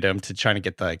retweeted him to try to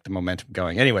get the momentum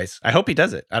going. Anyways, I hope he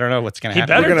does it. I don't know what's going to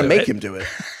happen. We're going to make him do it.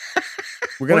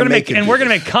 We're going to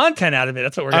make content out of it.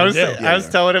 That's what we're going to do. I was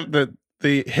telling him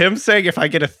him saying if I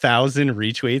get 1,000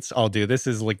 retweets, I'll do this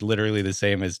is like literally the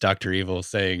same as Dr. Evil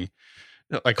saying,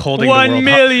 like holding $1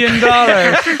 million.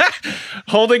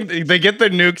 They get the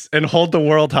nukes and hold the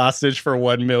world hostage for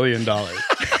 $1 million.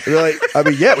 You're like, I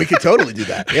mean, yeah, we could totally do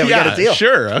that. Yeah, we got a deal.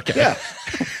 Sure. Okay. Yeah.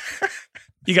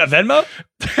 You got Venmo?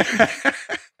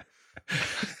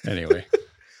 Anyway.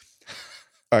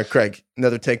 All right, Craig,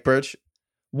 another take, Purge.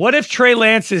 What if Trey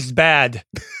Lance is bad?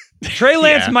 Trey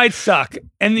Lance might suck.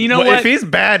 And you know what? If he's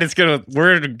bad,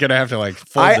 we're gonna have to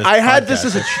I had this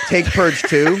as a take Purge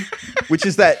too, which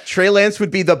is that Trey Lance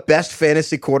would be the best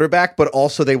fantasy quarterback, but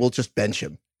also they will just bench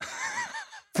him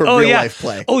for real life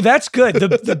play. Oh, that's good.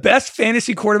 The best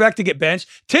fantasy quarterback to get benched.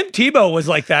 Tim Tebow was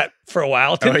like that for a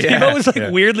while. Tebow was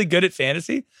weirdly good at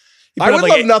fantasy. I would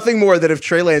love nothing more than if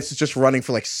Trey Lance is just running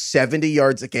for 70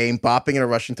 yards a game, bopping in a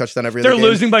rushing touchdown every other game. They're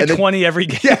losing by 20 every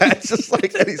game. Yeah, it's just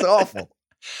like that. He's awful.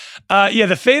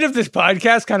 The fate of this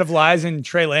podcast kind of lies in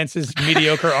Trey Lance's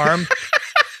mediocre arm.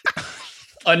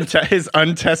 His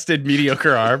untested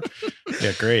mediocre arm.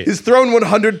 Yeah, great. He's thrown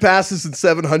 100 passes in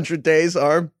 700 days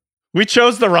arm. We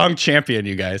chose the wrong champion,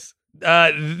 you guys.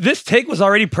 This take was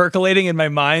already percolating in my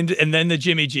mind, and then the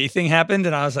Jimmy G thing happened,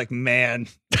 and I was like, man.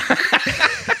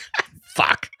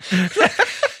 Fuck.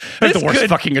 They're the worst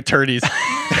fucking attorneys.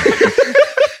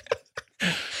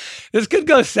 This could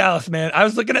go south, man. I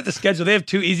was looking at the schedule. They have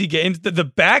 2 easy games. The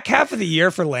back half of the year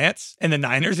for Lance and the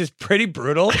Niners is pretty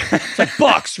brutal. It's like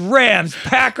Bucks, Rams,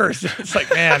 Packers. It's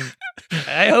like, man,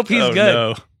 I hope he's good.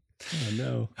 No. Oh,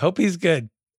 no. Hope he's good.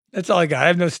 That's all I got. I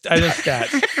have no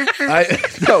stats.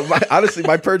 Honestly,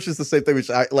 my Purge is the same thing, which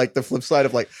I like the flip side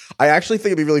of I actually think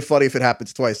it'd be really funny if it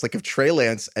happens twice. Like if Trey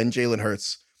Lance and Jalen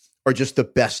Hurts are just the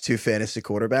best 2 fantasy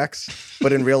quarterbacks,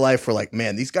 but in real life, we're like,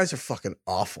 man, these guys are fucking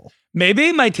awful.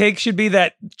 Maybe my take should be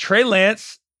that Trey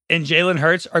Lance and Jalen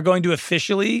Hurts are going to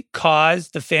officially cause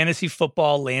the fantasy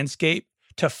football landscape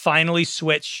to finally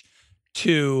switch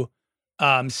to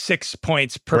 6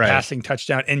 points per passing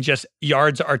touchdown, and just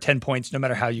yards are 10 points no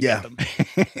matter how you get them.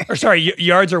 Or sorry,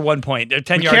 yards are 1 point. They're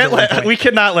 10 yards. We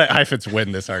cannot let Heifetz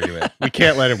win this argument. We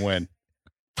can't let him win.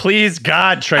 Please,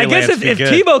 God, Trey Lance. I guess if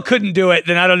Tebow couldn't do it,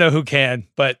 then I don't know who can.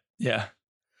 But yeah.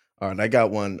 All right, I got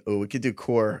one. Oh, we could do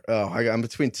core. Oh, I'm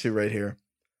between 2 right here.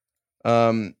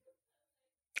 I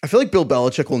feel like Bill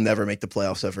Belichick will never make the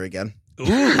playoffs ever again.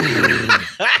 Ooh.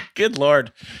 Good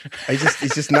Lord.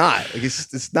 He's just not.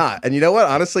 It's not. And you know what?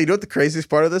 Honestly, you know what the craziest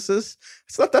part of this is?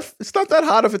 It's not that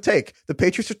hot of a take. The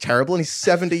Patriots are terrible, and he's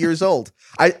 70 years old.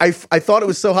 I thought it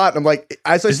was so hot, and I'm like,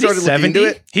 as I started looking into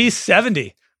it, he's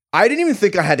 70. I didn't even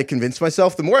think I had to convince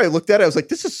myself. The more I looked at it, I was like,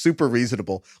 this is super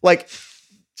reasonable.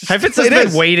 Heifetz has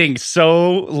been waiting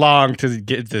so long to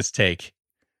get this take.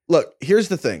 Look, here's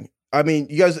the thing. I mean,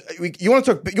 you guys, you want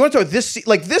to talk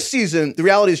this season. The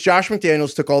reality is Josh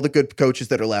McDaniels took all the good coaches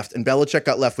that are left, and Belichick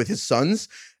got left with his sons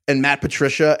and Matt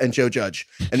Patricia and Joe Judge.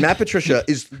 And Matt Patricia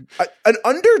is an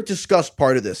under-discussed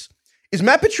part of this. Is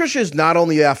Matt Patricia is not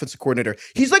only the offensive coordinator,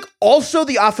 he's also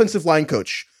the offensive line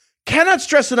coach. Cannot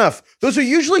stress enough. Those are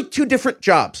usually 2 different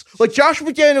jobs. Josh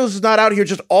McDaniels is not out here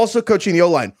just also coaching the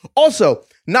O-line. Also,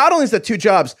 not only is that 2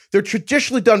 jobs, they're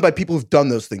traditionally done by people who've done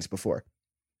those things before.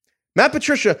 Matt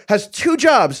Patricia has 2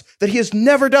 jobs that he has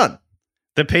never done.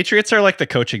 The Patriots are like the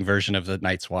coaching version of the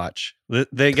Night's Watch.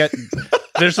 They get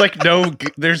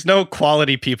there's no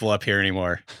quality people up here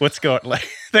anymore. What's going?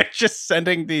 They're just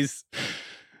sending these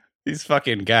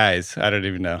fucking guys. I don't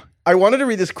even know. I wanted to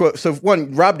read this quote. So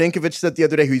one, Rob Dinkovich said the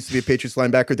other day, who used to be a Patriots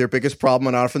linebacker, their biggest problem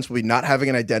on offense will be not having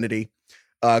an identity.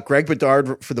 Greg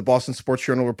Bedard for the Boston Sports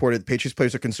Journal reported the Patriots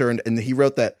players are concerned, and he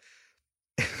wrote that.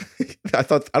 I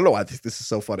don't know why this is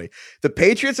so funny. The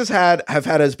Patriots have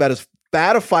had as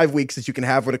bad of 5 weeks as you can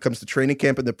have when it comes to training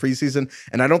camp in the preseason,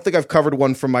 and I don't think I've covered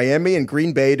one from Miami and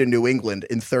Green Bay to New England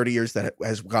in 30 years that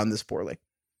has gone this poorly.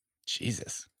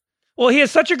 Jesus. Well, he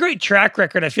has such a great track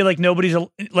record. I feel like nobody's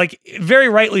like, very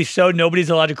rightly so,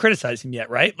 nobody's allowed to criticize him yet,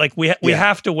 right? Like we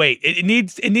have to wait. It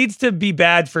needs to be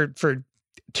bad for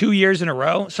 2 years in a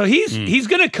row. So he's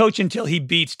going to coach until he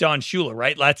beats Don Shula,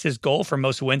 right? That's his goal for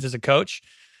most wins as a coach.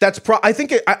 I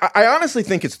honestly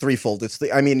think it's threefold.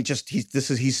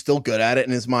 He's still good at it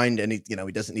in his mind, and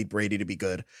he doesn't need Brady to be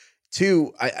good.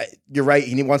 2, you're right.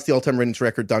 He wants the all-time wins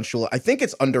record, Don Shula. I think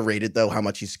it's underrated though how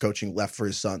much he's coaching left for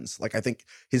his sons. Like I think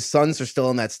his sons are still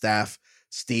on that staff,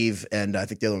 Steve, and I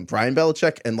think the other one, Brian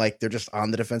Belichick, and like they're just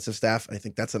on the defensive staff. I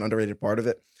think that's an underrated part of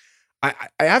it. I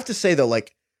have to say though,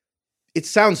 like it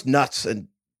sounds nuts and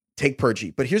take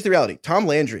Purge, but here's the reality: Tom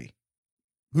Landry,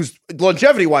 who's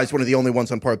longevity-wise one of the only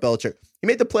ones on par with Belichick, he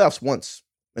made the playoffs once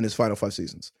in his final 5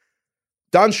 seasons.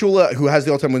 Don Shula, who has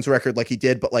the all-time wins record like he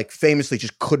did, but like famously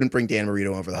just couldn't bring Dan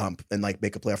Marino over the hump and like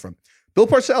make a playoff run. Bill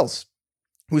Parcells,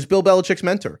 who's Bill Belichick's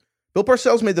mentor. Bill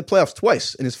Parcells made the playoffs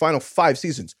twice in his final 5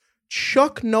 seasons.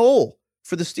 Chuck Noll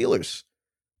for the Steelers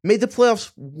made the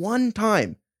playoffs 1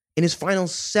 time in his final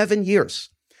 7 years.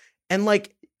 And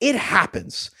like it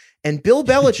happens. And Bill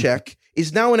Belichick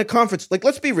is now in a conference. Like,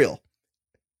 let's be real.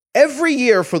 Every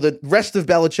year for the rest of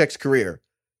Belichick's career,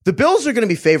 the Bills are going to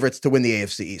be favorites to win the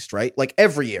AFC East, right? Like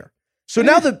every year. So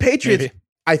now the Patriots, maybe.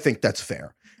 I think that's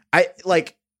fair.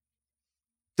 The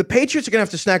Patriots are going to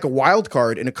have to snag a wild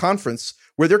card in a conference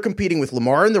where they're competing with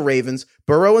Lamar and the Ravens,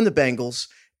 Burrow and the Bengals,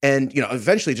 and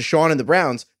eventually Deshaun and the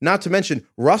Browns, not to mention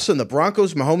Russ and the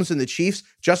Broncos, Mahomes and the Chiefs,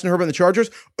 Justin Herbert and the Chargers.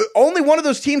 Only one of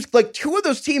those teams, like 2 of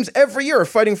those teams every year are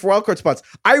fighting for wild card spots.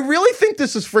 I really think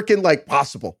this is freaking like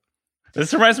possible.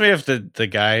 This reminds me of the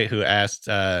guy who asked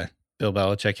Bill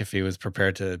Belichick if he was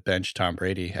prepared to bench Tom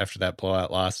Brady after that blowout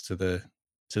loss to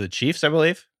the Chiefs, I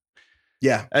believe.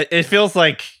 Yeah. It feels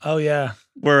like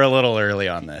we're a little early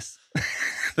on this.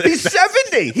 He's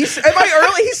 70. Am I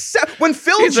early? When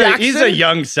Phil Jackson. He's a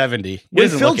young 70. When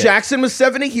Phil Jackson was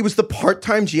 70, he was the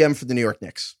part-time GM for the New York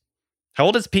Knicks. How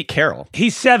old is Pete Carroll?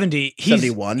 He's 70.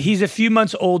 71. He's a few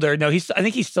months older. No, I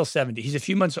think he's still 70. He's a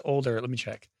few months older. Let me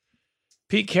check.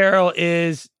 Pete Carroll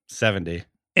is 70.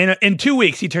 In 2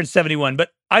 weeks, he turned 71. But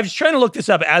I was trying to look this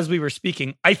up as we were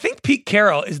speaking. I think Pete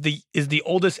Carroll is the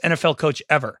oldest NFL coach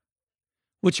ever,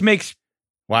 which makes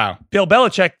Bill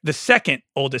Belichick the second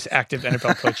oldest active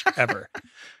NFL coach ever.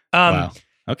 Wow.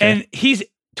 Okay. And he's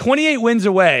 28 wins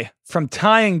away from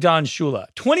tying Don Shula.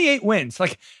 28 wins.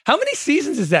 Like, how many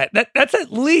seasons is that? That's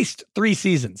at least 3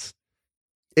 seasons.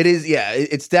 It is, yeah.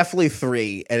 It's definitely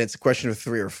 3, and it's a question of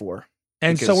 3 or 4.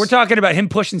 And so we're talking about him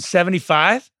pushing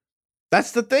 75.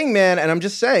 That's the thing, man. And I'm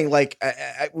just saying, like,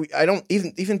 I don't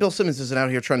even Bill Simmons isn't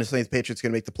out here trying to say the Patriots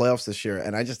going to make the playoffs this year.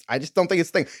 And I just don't think it's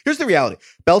a thing. Here's the reality: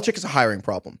 Belichick is a hiring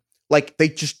problem. Like, they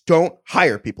just don't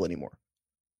hire people anymore.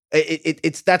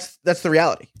 That's the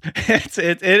reality.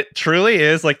 It truly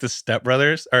is like the Step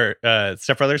Brothers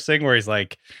thing, where he's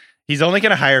like, he's only going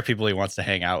to hire people he wants to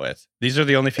hang out with. These are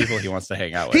the only people he wants to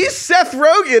hang out with. He's Seth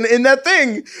Rogen in that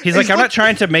thing. He's like, I'm not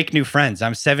trying to make new friends.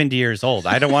 I'm 70 years old.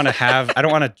 I don't want to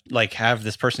have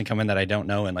this person come in that I don't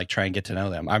know and like try and get to know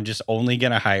them. I'm just only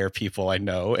going to hire people I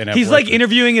know. And he's like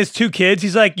interviewing his 2 kids.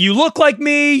 He's like, you look like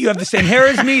me. You have the same hair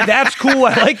as me. That's cool.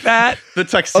 I like that. The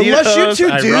tuxedos,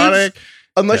 ironic.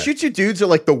 Unless you 2 dudes are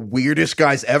like the weirdest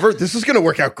guys ever, this is going to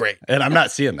work out great. And I'm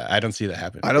not seeing that. I don't see that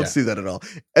happen. I don't see that at all.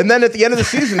 And then at the end of the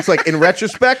season, it's like, in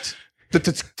retrospect, the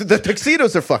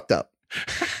tuxedos are fucked up.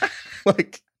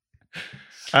 Like,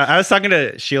 I was talking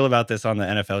to Sheil about this on the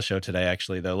NFL show today,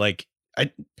 actually, though. Like,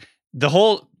 the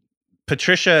whole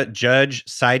Patricia Judge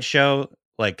sideshow,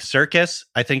 like, circus,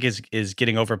 I think is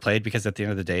getting overplayed, because at the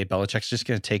end of the day, Belichick's just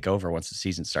going to take over once the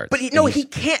season starts. But he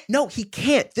can't. No, he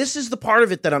can't. This is the part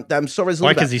of it that I'm so resolute.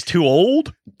 Why? Because he's too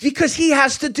old? Because he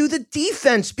has to do the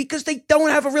defense, because they don't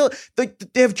have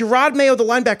they have Gerard Mayo, the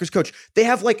linebackers coach. They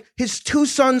have like his 2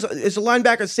 sons as a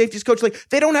linebacker safeties coach. Like,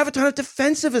 they don't have a ton of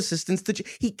defensive assistants.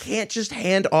 He can't just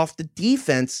hand off the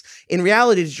defense in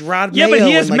reality to Gerard Mayo. Yeah, but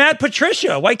he has Matt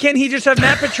Patricia. Why can't he just have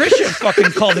Matt Patricia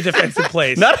fucking call the defensive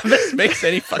plays? None of this makes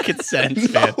any fucking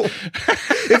sense, man.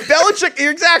 If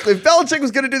Belichick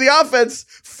was going to do the offense,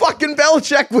 fucking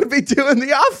Belichick would be doing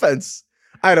the offense.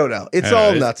 I don't know. It's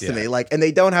all nuts to me. Like, and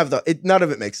they don't have none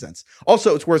of it makes sense.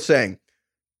 Also, it's worth saying,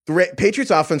 the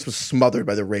Patriots offense was smothered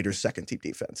by the Raiders' second team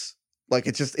defense. Like,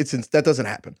 that doesn't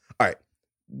happen. All right.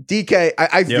 DK,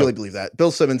 I really believe that. Bill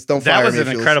Simmons, don't fire me.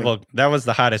 That was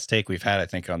the hottest take we've had, I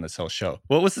think, on this whole show.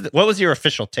 What was your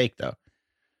official take, though?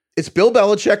 It's Bill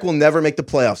Belichick will never make the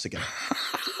playoffs again.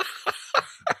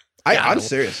 I'm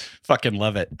serious. Fucking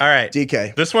love it. All right,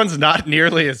 DK. This one's not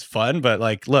nearly as fun, but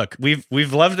like, look, we've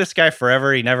loved this guy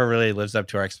forever. He never really lives up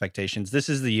to our expectations. This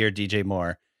is the year DJ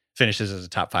Moore finishes as a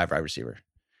top 5 wide receiver.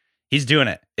 He's doing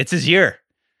it. It's his year.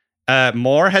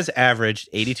 Moore has averaged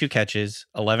 82 catches,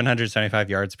 1,175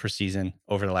 yards per season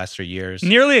over the last 3 years.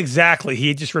 Nearly exactly.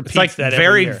 He just repeats it's like that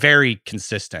very, every year. very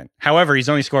consistent. However, he's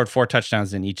only scored 4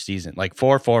 touchdowns in each season, like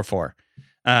 4, 4, 4.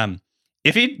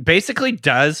 If he basically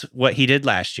does what he did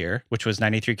last year, which was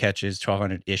 93 catches,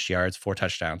 1,200-ish yards, 4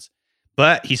 touchdowns,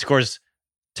 but he scores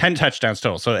 10 touchdowns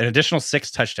total, so an additional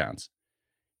 6 touchdowns,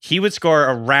 he would score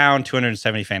around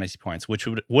 270 fantasy points, which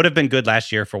would have been good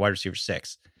last year for wide receiver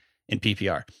 6 in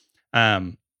PPR.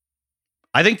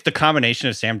 I think the combination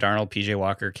of Sam Darnold, PJ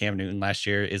Walker, Cam Newton last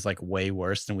year is like way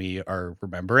worse than we are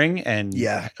remembering and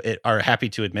are happy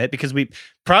to admit, because we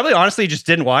probably honestly just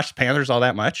didn't watch the Panthers all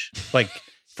that much. Like,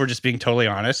 if we're just being totally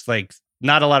honest, like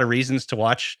not a lot of reasons to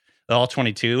watch the All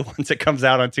 22 once it comes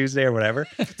out on Tuesday or whatever.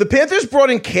 The Panthers brought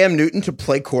in Cam Newton to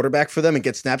play quarterback for them and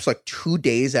get snaps like 2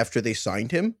 days after they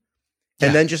signed him.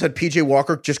 And then just had PJ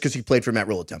Walker just because he played for Matt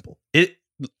Rhule at Temple.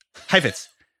 Heifetz,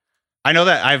 I know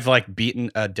that I've like beaten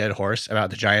a dead horse about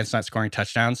the Giants not scoring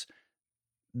touchdowns.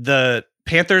 The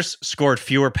Panthers scored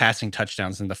fewer passing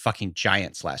touchdowns than the fucking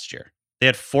Giants last year. They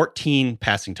had 14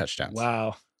 passing touchdowns.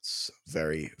 Wow. It's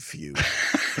very few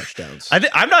touchdowns.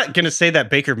 I'm not going to say that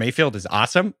Baker Mayfield is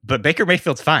awesome, but Baker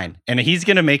Mayfield's fine. And he's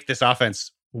going to make this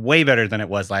offense way better than it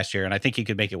was last year. And I think he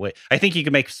could make it I think he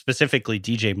could make specifically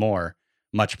DJ Moore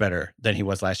much better than he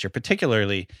was last year,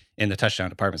 particularly in the touchdown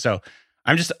department. So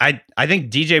I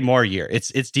think DJ Moore year.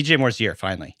 It's DJ Moore's year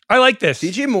finally. I like this.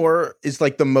 DJ Moore is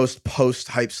like the most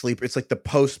post-hype sleeper. It's like the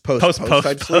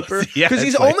post-hype sleeper. Yeah, because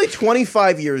he's only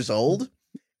 25 years old.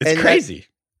 It's crazy.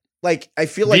 I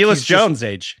feel like Velus Jones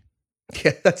age.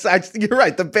 Yeah, you're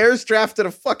right. The Bears drafted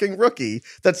a fucking rookie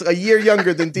that's a year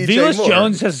younger than DJ Velus Moore.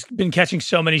 Jones has been catching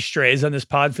so many strays on this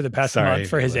pod for the past month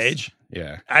for his age.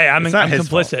 Yeah. I'm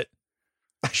complicit. Fault.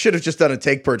 I should have just done a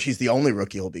take Purge. He's the only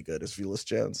rookie who'll be good as Velus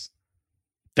Jones.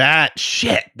 That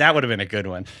would have been a good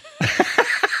one.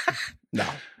 No.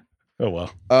 Oh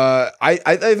well. I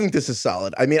think this is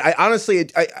solid. I mean, I honestly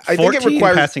I think it 14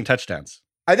 requires passing touchdowns.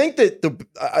 I think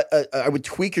that I would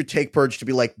tweak your take Purge to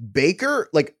be like Baker,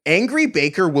 like angry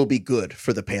Baker will be good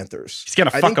for the Panthers. He's gonna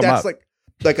fuck them up.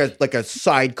 Like a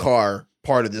sidecar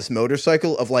part of this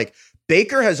motorcycle of like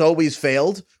Baker has always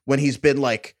failed when he's been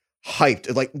like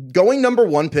hyped. Like going number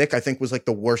 1 pick, I think was like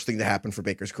the worst thing to happen for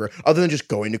Baker's career, other than just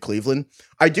going to Cleveland.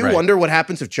 I do wonder what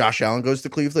happens if Josh Allen goes to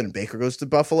Cleveland and Baker goes to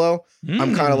Buffalo.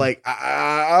 I'm kind of like,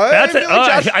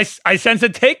 I sense a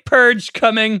take Purge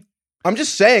coming. I'm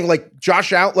just saying, like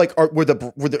Josh Allen, like were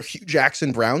the Hugh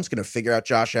Jackson Browns going to figure out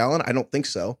Josh Allen? I don't think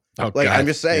so. Oh, like God. I'm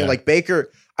just saying, like Baker.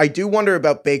 I do wonder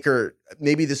about Baker.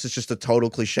 Maybe this is just a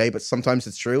total cliche, but sometimes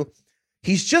it's true.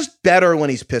 He's just better when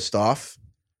he's pissed off.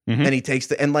 Mm-hmm. And he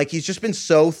takes and like he's just been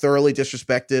so thoroughly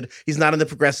disrespected. He's not in the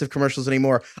progressive commercials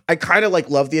anymore. I kind of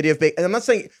like love the idea of Baker. And I'm not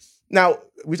saying now.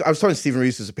 I was talking to Stephen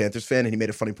Reeves, who's a Panthers fan, and he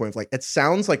made a funny point of like it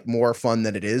sounds like more fun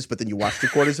than it is, but then you watch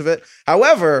 3/4 of it.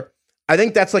 However, I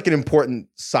think that's like an important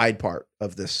side part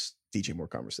of this DJ Moore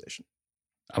conversation.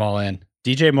 I'm all in.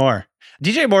 DJ Moore.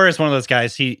 DJ Moore is one of those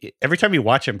guys. Every time you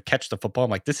watch him catch the football,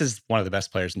 I'm like, this is one of the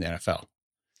best players in the NFL.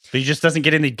 But he just doesn't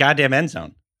get in the goddamn end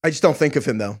zone. I just don't think of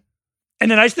him though. And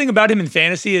the nice thing about him in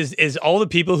fantasy is all the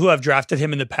people who have drafted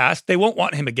him in the past, they won't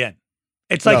want him again.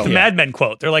 It's like the Mad Men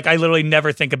quote. They're like, I literally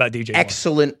never think about DJ Moore.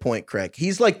 Excellent point, Craig.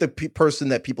 He's like the person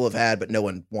that people have had, but no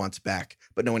one wants back,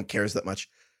 but no one cares that much.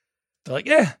 They're like,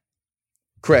 yeah.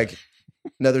 Craig,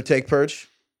 another take Purge?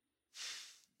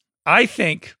 I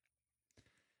think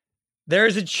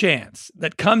there's a chance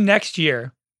that come next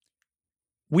year,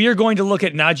 we are going to look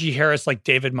at Najee Harris like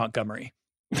David Montgomery.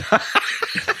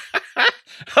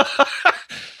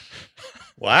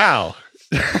 Wow.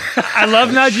 I love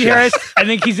Najee Harris. I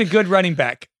think he's a good running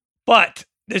back. But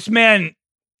this man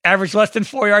averaged less than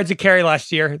 4 yards a carry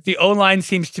last year. The O-line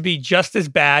seems to be just as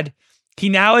bad. He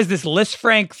now has this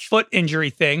Lisfranc foot injury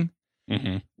thing.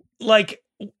 Mm-hmm. Like,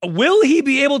 will he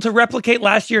be able to replicate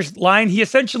last year's line? He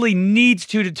essentially needs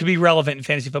to be relevant in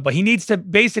fantasy football. He needs to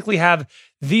basically have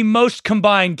the most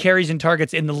combined carries and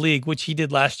targets in the league, which he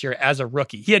did last year as a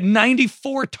rookie. He had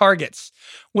 94 targets,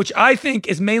 which I think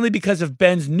is mainly because of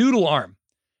Ben's noodle arm.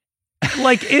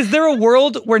 Like, is there a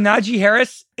world where Najee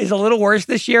Harris is a little worse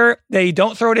this year? They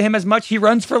don't throw to him as much. He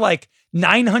runs for like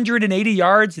 980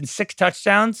 yards and 6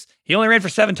 touchdowns. He only ran for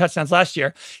 7 touchdowns last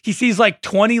year. He sees like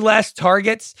 20 less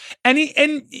targets. And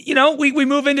we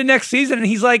move into next season and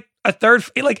he's like a third.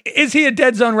 Like, is he a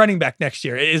dead zone running back next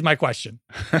year? Is my question.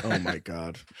 Oh my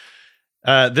God.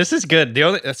 This is good.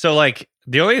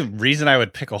 The only reason I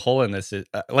would pick a hole in this is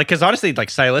because honestly, like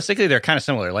stylistically, they're kind of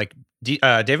similar. Like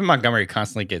David Montgomery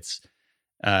constantly gets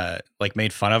like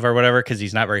made fun of or whatever because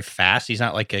he's not very fast. He's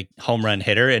not like a home run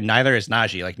hitter, and neither is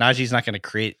Najee. Like Najee's not going to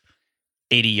create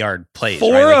 80-yard plays.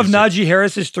 Four of Najee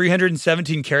Harris's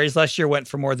 317 carries last year went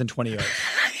for more than 20 yards.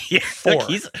 Yeah, Four. like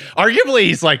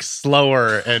he's like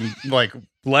slower and like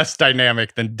less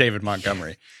dynamic than David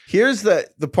Montgomery. Here's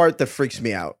the part that freaks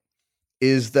me out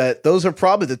is that those are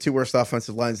probably the two worst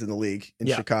offensive lines in the league in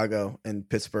Chicago and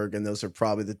Pittsburgh, and those are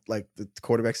probably the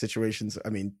quarterback situations. I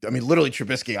mean, literally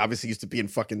Trubisky obviously used to be in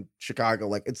fucking Chicago.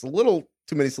 Like it's a little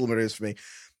too many celebrities for me.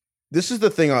 This is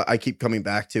the thing I keep coming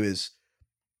back to is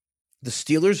the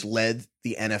Steelers led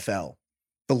the NFL,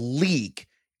 the league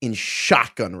in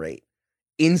shotgun rate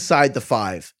inside the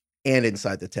 5 and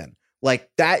inside the 10. Like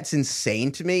that's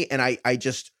insane to me. And I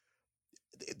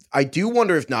do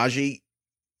wonder if Najee,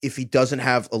 if he doesn't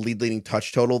have a leading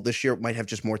touch total this year, might have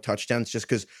just more touchdowns just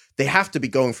because they have to be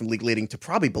going from league leading to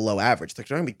probably below average. They're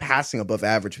going to be passing above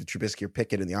average with Trubisky or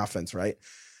Pickett in the offense, right?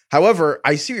 However,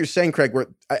 I see what you're saying, Craig, where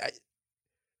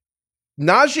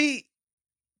Najee,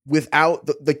 without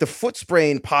the foot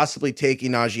sprain possibly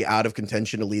taking Najee out of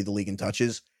contention to lead the league in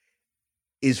touches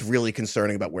is really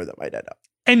concerning about where that might end up.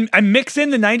 And I mix in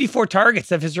the 94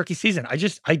 targets of his rookie season.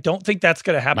 I don't think that's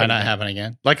going to happen. Might not happen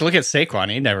again. Like look at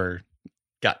Saquon. He never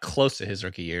got close to his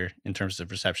rookie year in terms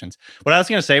of receptions. What I was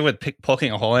going to say with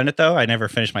poking a hole in it, though, I never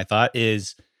finished my thought,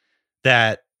 is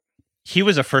that he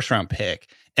was a first-round pick.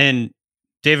 And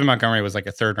David Montgomery was like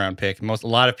a third-round pick. A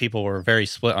lot of people were very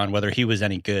split on whether he was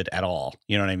any good at all.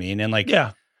 You know what I mean? And like,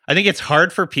 I think it's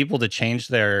hard for people to change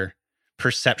their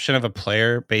perception of a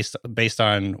player based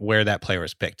on where that player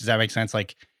was picked. Does that make sense?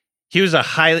 Like, he was like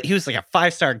a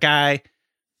 5-star guy,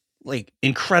 like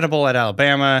incredible at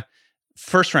Alabama.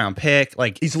 First round pick,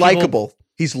 like he's likable.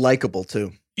 He's likable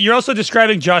too. You're also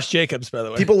describing Josh Jacobs, by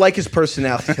the way. People like his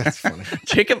personality. That's funny.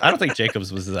 I don't think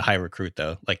Jacobs was a high recruit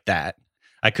though, like that.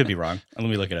 I could be wrong. Let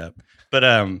me look it up. But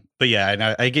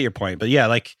yeah, I get your point. But yeah,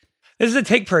 like this is a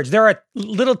take purge. There are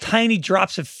little tiny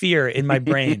drops of fear in my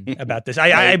brain about this.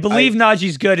 I believe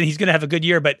Najee's good and he's going to have a good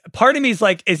year, but part of me is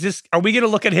like, are we going to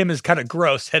look at him as kind of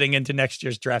gross heading into next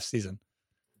year's draft season?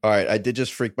 All right, I did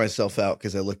just freak myself out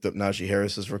because I looked up Najee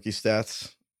Harris's rookie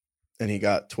stats, and he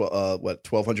got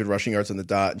 1,200 rushing yards on the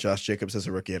dot. And Josh Jacobs as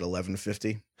a rookie at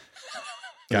 1,150.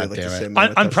 God damn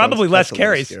it! On probably less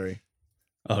carries.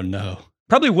 Oh no!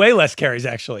 Probably way less carries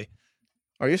actually.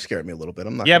 Oh, you scared me a little bit.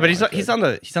 I'm not. Yeah, but he's on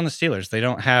the Steelers.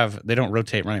 They don't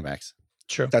rotate running backs.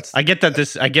 True. I get that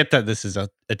this is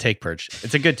a take purge.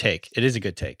 It's a good take. It is a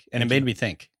good take, and it made me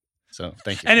think. So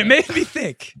thank you. And it made me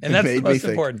think. And that's the most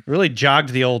important. Really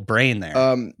jogged the old brain there.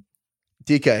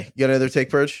 DK, you got another take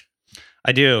purge?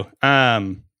 I do.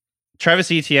 Travis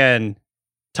Etienne,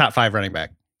 top 5 running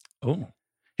back. Oh.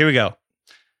 Here we go.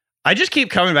 I just keep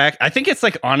coming back. I think it's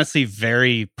like honestly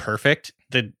very perfect.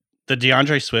 The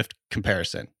DeAndre Swift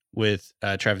comparison with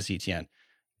Travis Etienne.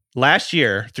 Last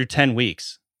year, through 10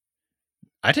 weeks,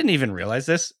 I didn't even realize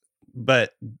this,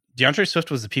 but DeAndre Swift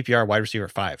was the PPR wide receiver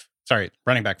 5. Sorry,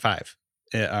 running back 5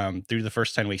 through the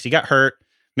first 10 weeks. He got hurt,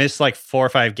 missed like 4 or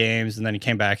 5 games, and then he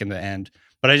came back in the end.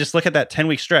 But I just look at that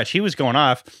 10-week stretch. He was going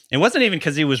off. It wasn't even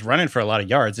because he was running for a lot of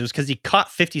yards. It was because he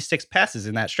caught 56 passes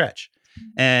in that stretch.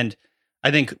 And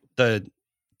I think the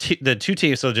two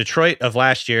teams, so Detroit of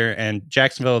last year and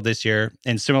Jacksonville of this year,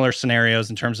 in similar scenarios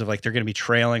in terms of like they're going to be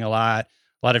trailing a lot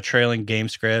of trailing game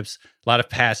scripts, a lot of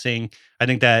passing. I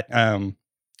think that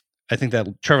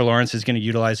Trevor Lawrence is going to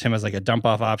utilize him as like a dump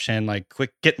off option, like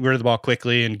get rid of the ball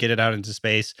quickly and get it out into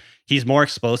space. He's more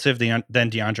explosive than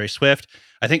DeAndre Swift.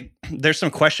 I think there's some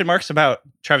question marks about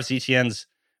Travis Etienne's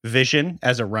vision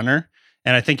as a runner.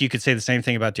 And I think you could say the same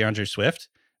thing about DeAndre Swift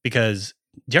because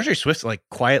DeAndre Swift like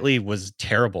quietly was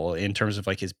terrible in terms of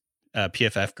like his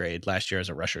PFF grade last year as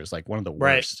a rusher is like one of the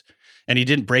worst. Right. And he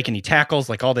didn't break any tackles,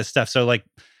 like all this stuff. So like,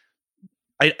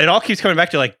 it all keeps coming back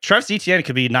to like Travis Etienne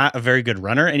could be not a very good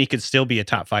runner and he could still be a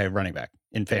top 5 running back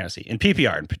in fantasy, in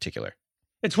PPR in particular.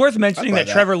 It's worth mentioning that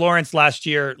Trevor Lawrence last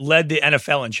year led the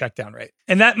NFL in checkdown rate.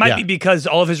 And that might be because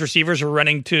all of his receivers were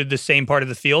running to the same part of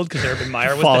the field because Urban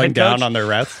Meyer was falling the head coach. down on their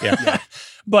routes. Yeah.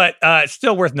 But it's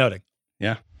still worth noting.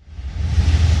 Yeah.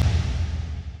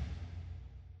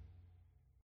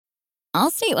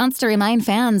 Allstate wants to remind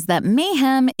fans that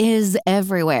mayhem is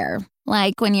everywhere.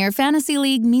 Like when your fantasy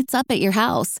league meets up at your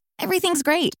house. Everything's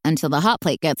great until the hot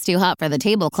plate gets too hot for the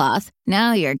tablecloth.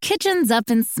 Now your kitchen's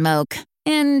up in smoke.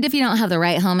 And if you don't have the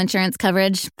right home insurance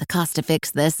coverage, the cost to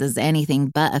fix this is anything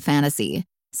but a fantasy.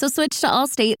 So switch to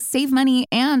Allstate, save money,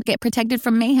 and get protected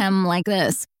from mayhem like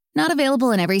this. Not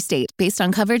available in every state based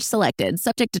on coverage selected,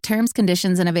 subject to terms,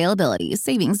 conditions, and availability.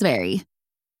 Savings vary.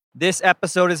 This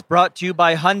episode is brought to you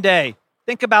by Hyundai.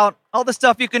 Think about all the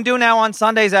stuff you can do now on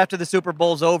Sundays after the Super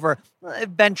Bowl's over.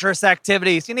 Adventurous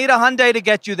activities. You need a Hyundai to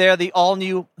get you there. The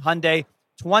all-new Hyundai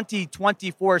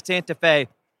 2024 Santa Fe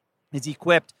is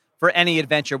equipped for any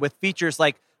adventure with features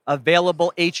like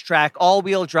available H-Track,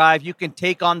 all-wheel drive. You can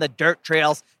take on the dirt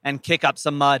trails and kick up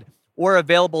some mud. Or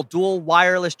available dual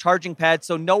wireless charging pads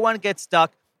so no one gets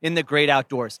stuck in the great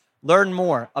outdoors. Learn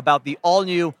more about the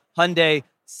all-new Hyundai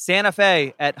Santa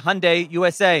Fe at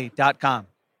HyundaiUSA.com.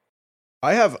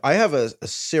 I have a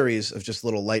series of just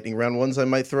little lightning round ones I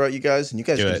might throw at you guys, and you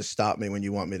guys can just stop me when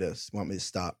you want me to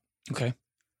stop. Okay.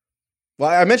 Well,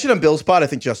 I mentioned on Bill's spot, I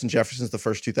think Justin Jefferson's the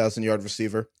first 2,000-yard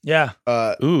receiver. Yeah.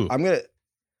 I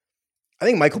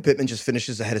think Michael Pittman just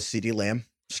finishes ahead of CeeDee Lamb.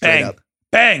 Straight Bang. up.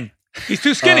 Bang. He's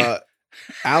too skinny.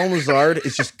 Alan Lazard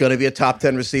is just going to be a top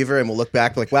 10 receiver, and we'll look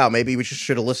back like, wow, maybe we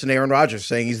should have listened to Aaron Rodgers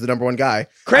saying he's the number one guy.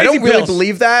 Crazy I don't really pills.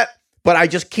 believe that, but I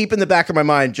just keep in the back of my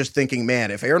mind just thinking, man,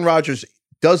 if Aaron Rodgers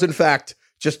does in fact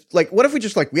just like, what if we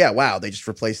just like, yeah, wow, they just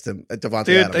replaced him at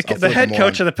Devontae Adams. Dude, the head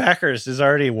coach of the Packers is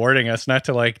already warning us not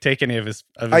to like take any of his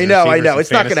I know.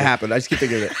 It's not going to fantasy. happen. I just keep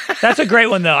thinking of it. That's a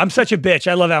great one, though. I'm such a bitch.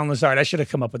 I love Alan Lazard. I should have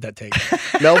come up with that take.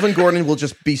 Melvin Gordon will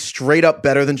just be straight up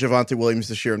better than Javonte Williams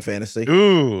this year in fantasy.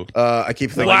 Ooh. I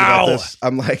keep thinking about this.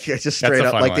 I'm like, just straight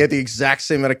up, like one. they have the exact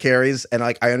same amount of carries, and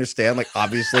like I understand, like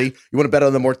obviously you want to bet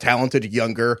on the more talented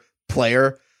younger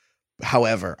player.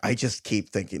 However, I just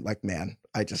keep thinking, like, man,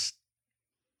 I just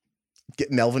get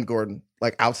Melvin Gordon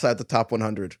like outside the top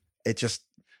 100. It just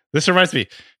This reminds me,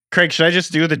 Craig, should I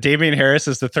just do the Damian Harris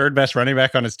is the third best running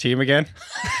back on his team again?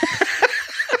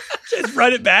 Just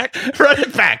run it back. Run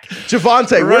it back.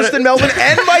 Javonte worse than Melvin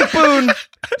and Mike Boone.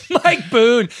 Mike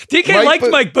Boone. DK liked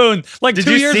Mike Boone like Did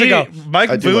 2 you years see ago.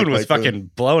 Mike Boone like was Mike fucking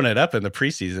Boone. blowing it up in the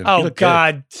preseason. He Oh, looked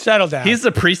God. Settle down. good. He's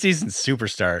the preseason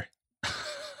superstar.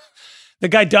 the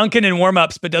guy dunking in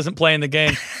warm-ups but doesn't play in the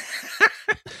game.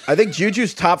 I think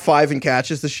Juju's top 5 in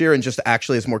catches this year and just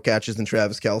actually has more catches than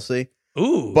Travis Kelce.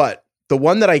 Ooh. But the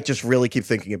one that I just really keep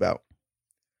thinking about,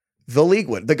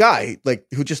 the guy like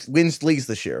who just wins leagues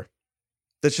this year,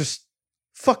 that's just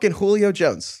fucking Julio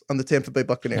Jones on the Tampa Bay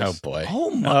Buccaneers. Oh boy. Oh,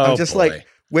 my. I'm just like,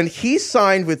 when he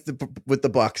signed with the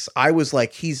Bucks, I was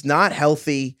like, he's not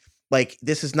healthy. Like,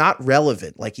 this is not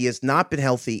relevant. Like, he has not been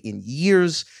healthy in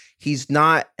years. He's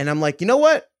not. And I'm like, you know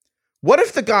what? What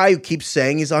if the guy who keeps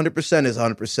saying he's 100% is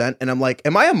 100%? And I'm like,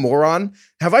 am I a moron?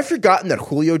 Have I forgotten that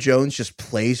Julio Jones just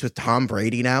plays with Tom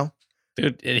Brady now?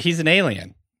 dude, he's an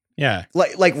alien. Yeah.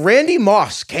 Like Randy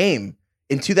Moss came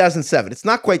in 2007. It's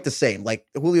not quite the same. Like,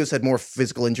 Julio's had more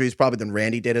physical injuries probably than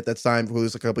Randy did at that time.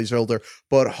 Julio's a couple years older.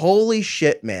 But holy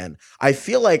shit, man. I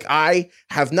feel like I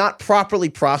have not properly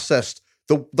processed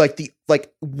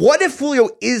what if Julio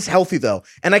is healthy though?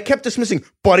 And I kept dismissing,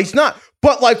 but he's not.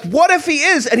 But like, what if he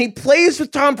is and he plays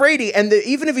with Tom Brady? And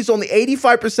even if he's only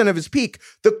 85% of his peak,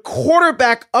 the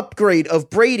quarterback upgrade of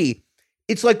Brady,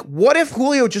 it's like, what if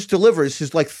Julio just delivers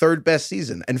his like third best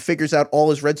season and figures out all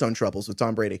his red zone troubles with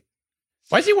Tom Brady?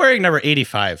 Why is he wearing number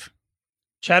 85?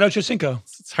 Chad Ochocinco.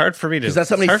 It's hard for me to. 'Cause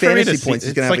that's how many fantasy points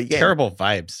he's gonna have It's a game. terrible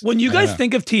vibes. When you I don't guys know.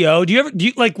 think of T.O., do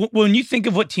you like when you think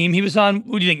of what team he was on?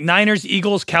 What do you think? Niners,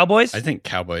 Eagles, Cowboys? I think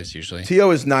Cowboys usually. T.O.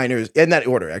 is Niners in that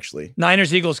order, actually.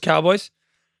 Niners, Eagles, Cowboys.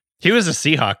 He was a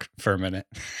Seahawk for a minute.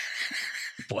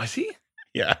 Was he?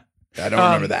 Yeah. I don't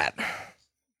remember that.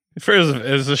 It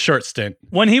was a short stint.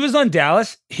 When he was on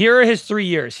Dallas, here are his 3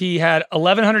 years. He had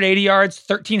 1,180 yards,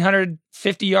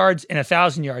 1,350 yards, and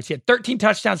 1,000 yards. He had 13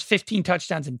 touchdowns, 15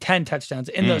 touchdowns, and 10 touchdowns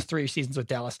in those 3 seasons with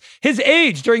Dallas. His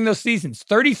age during those seasons,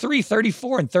 33,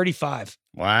 34, and 35.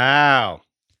 Wow.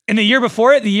 And the year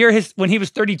before it, when he was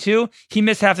 32, he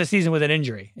missed half the season with an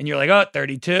injury. And you're like, oh,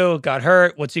 32, got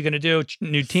hurt. What's he going to do?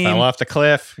 New team. Fell off the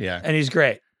cliff. Yeah. And he's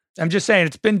great. I'm just saying,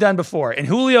 it's been done before. And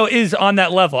Julio is on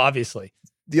that level, obviously.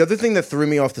 The other thing that threw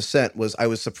me off the scent was I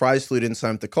was surprised Julio didn't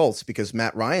sign with the Colts because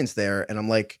Matt Ryan's there. And I'm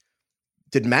like,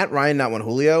 did Matt Ryan not want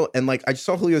Julio? And like, I just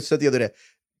saw Julio said the other day,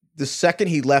 the second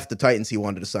he left the Titans, he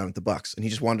wanted to sign with the Bucks and he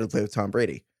just wanted to play with Tom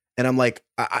Brady. And I'm like,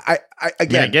 I I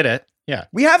get it. Yeah.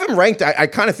 we have him ranked. I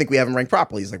kind of think we have him ranked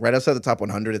properly. He's like right outside the top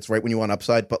 100. It's right when you want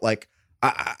upside. But like,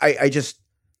 I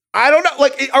don't know.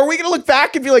 Like, are we going to look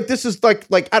back and be like, this is like,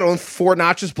 I don't know, 4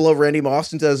 notches below Randy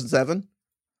Moss in 2007?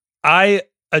 I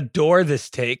adore this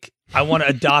take. I want to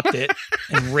adopt it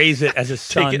and raise it as a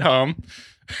son. Take it home.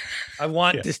 I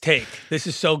want this take. This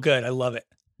is so good. I love it.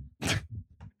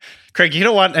 Craig, you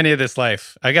don't want any of this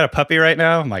life. I got a puppy right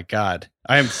now. My God.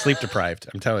 I am sleep deprived.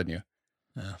 I'm telling you.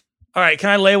 All right. Can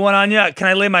I lay one on you? Can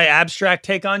I lay my abstract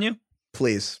take on you?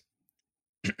 Please.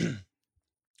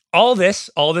 All this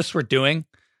we're doing,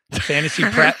 fantasy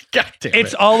prep, God damn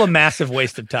it's it. all a massive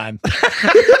waste of time.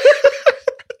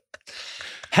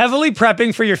 Heavily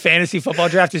prepping for your fantasy football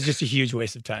draft is just a huge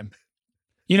waste of time.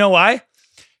 You know why?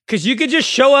 Because you could just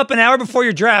show up an hour before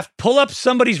your draft, pull up an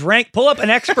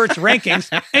expert's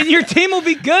rankings, and your team will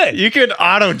be good. You could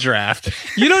auto draft.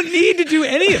 You don't need to do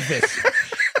any of this.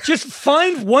 Just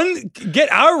find one,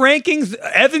 get our rankings,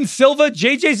 Evan Silva,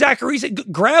 JJ Zacharisa,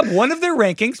 grab one of their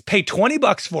rankings, pay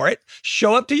 $20 for it,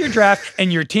 show up to your draft,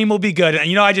 and your team will be good.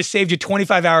 And I just saved you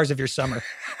 25 hours of your summer.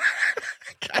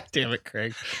 God damn it,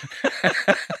 Craig.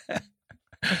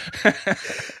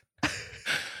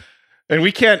 And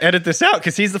we can't edit this out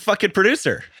because he's the fucking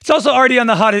producer. It's also already on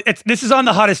the hottest. This is on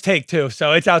the hottest take too,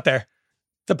 so it's out there.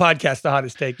 The podcast, the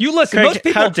hottest take. You listen. Craig, most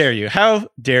people. How dare you? How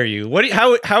dare you?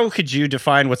 How could you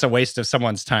define what's a waste of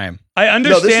someone's time? I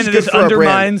understand that this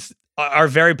undermines our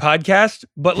very podcast,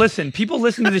 but listen, people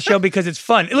listen to the show because it's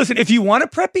fun. Listen, if you want to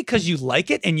prep because you like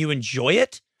it and you enjoy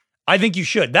it, I think you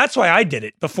should. That's why I did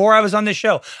it before I was on this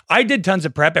show. I did tons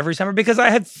of prep every summer because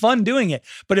I had fun doing it.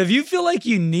 But if you feel like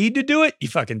you need to do it, you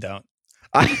fucking don't.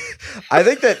 I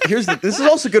think that this is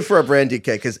also good for our brand,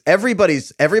 DK, because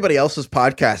everybody else's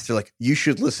podcast, they're like, you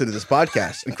should listen to this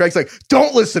podcast. And Craig's like,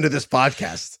 don't listen to this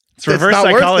podcast. It's reverse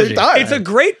psychology. It's a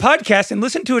great podcast, and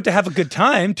listen to it to have a good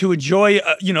time, to enjoy,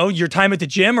 your time at the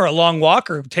gym or a long walk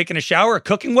or taking a shower or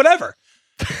cooking, whatever.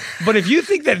 But if you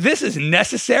think that this is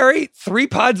necessary, 3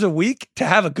 pods a week to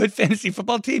have a good fantasy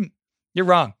football team, you're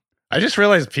wrong. I just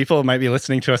realized people might be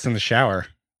listening to us in the shower.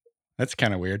 That's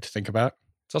kind of weird to think about.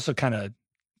 It's also kind of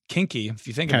kinky if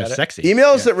you think kind about of sexy. Email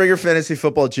us at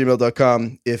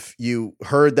ringerfantasyfootball@gmail.com if you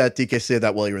heard that DK say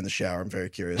that while you're in the shower. I'm very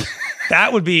curious.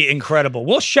 That would be incredible.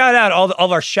 We'll shout out all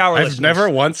of our shower listeners. I've never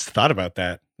once thought about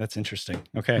that. That's interesting.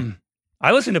 Okay.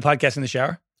 I listen to podcasts in the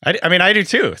shower. I mean, I do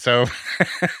too. So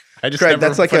I just Craig, never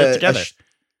that's like put it together.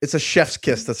 It's a chef's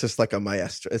kiss. That's just like a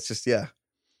maestro. It's just, yeah.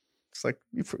 It's like,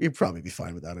 you'd probably be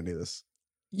fine without any of this.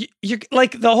 You're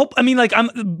like the whole. I mean, like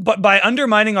but by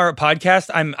undermining our podcast,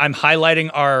 I'm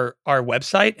highlighting our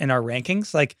website and our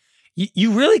rankings. Like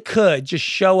you really could just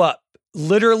show up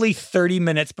literally 30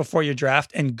 minutes before your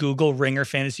draft and Google Ringer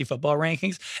Fantasy Football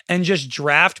rankings and just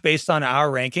draft based on our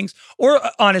rankings. Or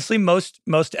honestly, most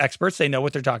experts, they know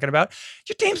what they're talking about.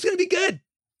 Your team's going to be good.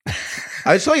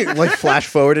 I saw you like flash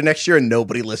forward to next year and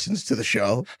nobody listens to the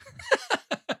show.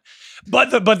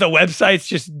 But the website's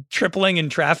just tripling in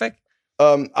traffic.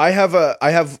 I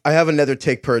have another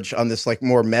take Purge on this like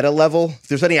more meta level. If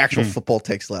there's any actual football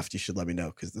takes left, you should let me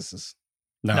know because this is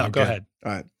no. Go ahead.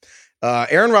 All right.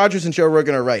 Aaron Rodgers and Joe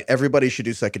Rogan are right. Everybody should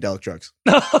do psychedelic drugs.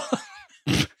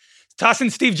 Tossing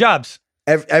Steve Jobs.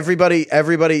 Everybody,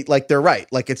 like they're right.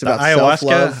 Like it's about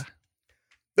self-love.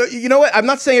 You know what? I'm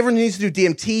not saying everyone needs to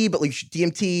do DMT, but like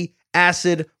DMT,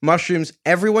 acid, mushrooms.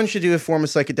 Everyone should do a form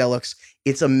of psychedelics.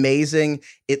 It's amazing.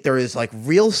 There is like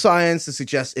real science that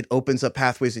suggests it opens up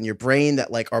pathways in your brain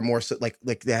that like are more like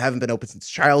they haven't been open since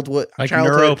childhood. Like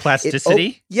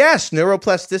neuroplasticity? Yes,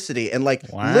 neuroplasticity. And like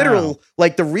literal,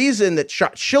 like the reason that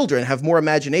children have more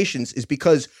imaginations is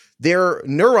because their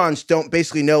neurons don't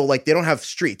basically know, like they don't have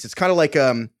streets. It's kind of like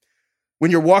when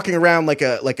you're walking around like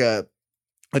a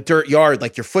dirt yard,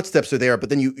 like your footsteps are there, but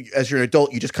then you, as you're an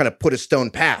adult, you just kind of put a stone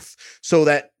path so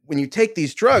that when you take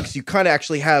these drugs, you kind of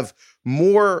actually have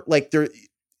more like their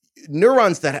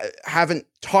neurons that haven't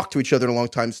talked to each other in a long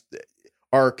time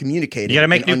are communicating. You got to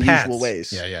make in new unusual paths.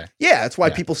 ways. Yeah. That's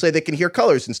why people say they can hear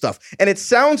colors and stuff. And it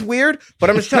sounds weird, but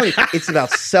I'm just telling you, it's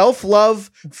about self-love,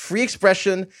 free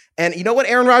expression. And you know what?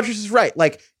 Aaron Rodgers is right.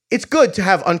 Like it's good to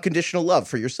have unconditional love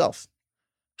for yourself.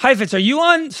 Hi, Fitz. Are you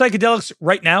on psychedelics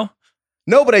right now?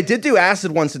 No, but I did do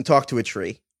acid once and talk to a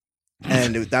tree.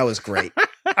 And that was great.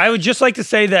 I would just like to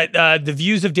say that the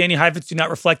views of Danny Heifetz do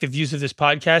not reflect the views of this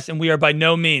podcast, and we are by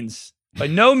no means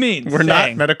we're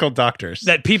not medical doctors.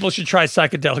 That people should try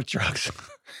psychedelic drugs.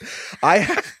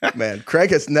 Craig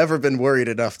has never been worried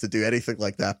enough to do anything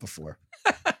like that before.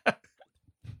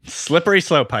 Slippery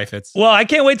slope, Heifetz. Well, I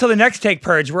can't wait till the next take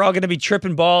Purge. We're all going to be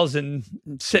tripping balls and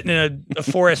sitting in a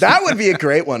forest. That would be a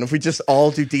great one if we just all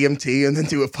do DMT and then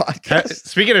do a podcast.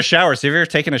 Speaking of showers, have you ever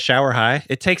taken a shower high?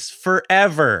 It takes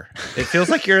forever. It feels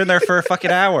like you're in there for a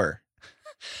fucking hour.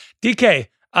 DK,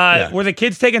 were the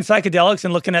kids taking psychedelics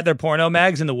and looking at their porno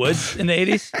mags in the woods in the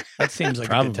 80s? That seems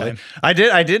like a good time. I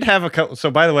did have a couple. So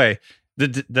by the way,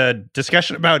 the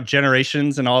discussion about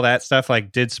generations and all that stuff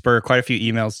like did spur quite a few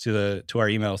emails to our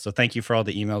emails. So thank you for all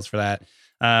the emails for that.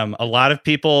 A lot of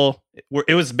people,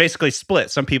 it was basically split.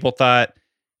 Some people thought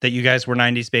that you guys were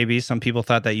 90s babies. Some people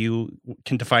thought that you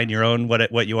can define your own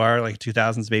what you are, like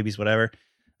 2000s babies, whatever,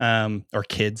 or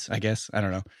kids, I guess. I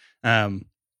don't know.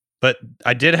 But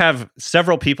I did have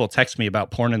several people text me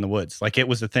about porn in the woods. Like it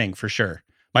was a thing for sure.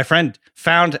 My friend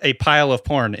found a pile of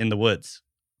porn in the woods.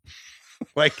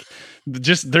 Like,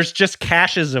 there's just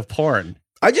caches of porn.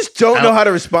 I just don't know how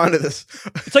to respond to this.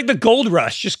 It's like the gold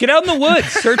rush. Just get out in the woods,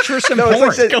 search for some No, porn.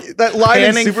 it's like that line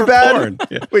in Superbad.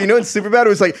 Yeah. Wait, you know in Superbad it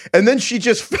was like, and then she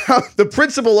just found the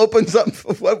principal opens up.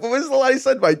 What was the line he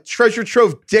said? My treasure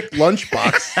trove dick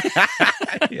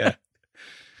lunchbox. Yeah,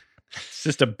 it's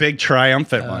just a big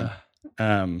triumphant one.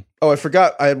 Oh, I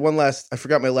forgot. I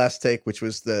forgot my last take, which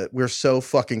was that we're so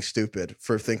fucking stupid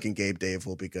for thinking Gabe Dave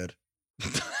will be good.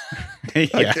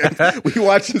 Yeah. We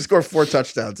watched him score 4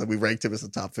 touchdowns and we ranked him as a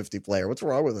top 50 player. What's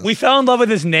wrong with us? We fell in love with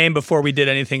his name before we did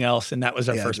anything else, and that was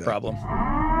our first dude. problem.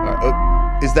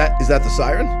 Is that the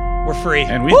siren? We're free.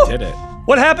 And we did it.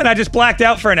 What happened? I just blacked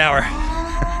out for an hour.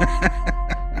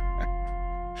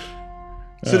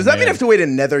 So does that mean I have to wait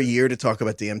another year to talk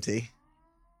about DMT?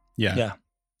 Yeah. Yeah.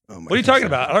 Oh my What are you talking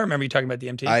about? I don't remember you talking about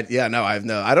DMT. I don't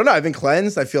know. I've been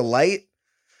cleansed. I feel light.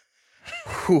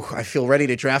 Whew, I feel ready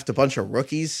to draft a bunch of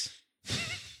rookies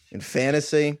in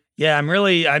fantasy. Yeah,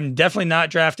 I'm definitely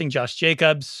not drafting Josh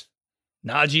Jacobs.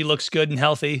 Najee looks good and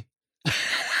healthy.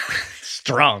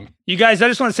 Strong. You guys, I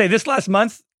just want to say this last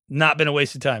month, not been a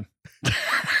waste of time.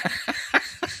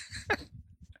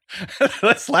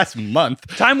 That's last month.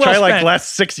 Time well Try spent. like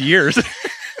last 6 years.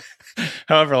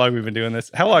 However long we've been doing this.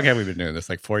 How long have we been doing this?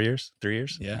 Like 4 years? 3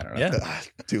 years? Yeah. I don't know. Yeah.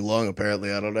 Too long,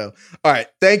 apparently. I don't know. All right.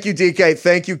 Thank you, DK.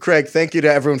 Thank you, Craig. Thank you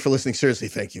to everyone for listening. Seriously,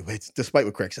 thank you. Despite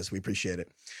what Craig says, we appreciate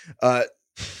it.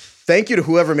 Thank you to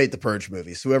whoever made the Purge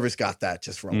movies. Whoever's got that,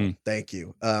 just rolling. Thank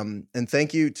you. And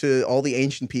thank you to all the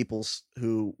ancient peoples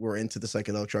who were into the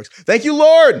psychedelic drugs. Thank you,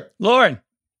 Lauren.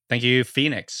 Thank you,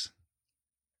 Phoenix.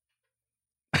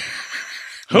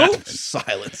 Who?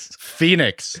 Silence.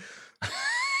 Phoenix.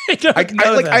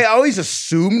 I always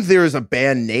assumed there was a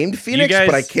band named Phoenix, guys-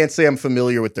 but I can't say I'm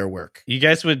familiar with their work. You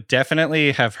guys would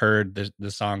definitely have heard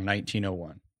the song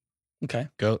 1901. Okay.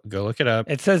 Go look it up.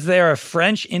 It says they're a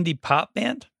French indie pop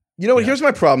band. You know what? Yeah. Here's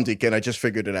my problem, DK, and I just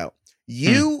figured it out.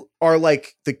 You are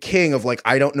like the king of like,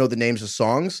 I don't know the names of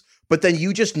songs, but then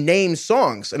you just name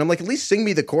songs. And I'm like, at least sing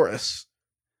me the chorus.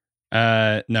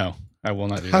 No, I will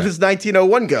not do How that. does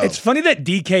 1901 go? It's funny that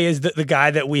DK is the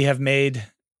guy that we have made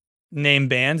name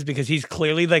bands because he's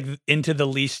clearly like into the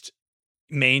least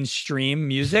mainstream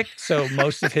music. So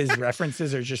most of his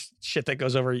references are just shit that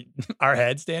goes over our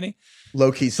heads, Danny.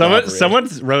 Low-key Someone snobbery.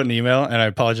 wrote an email, and I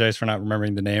apologize for not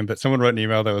remembering the name, but someone wrote an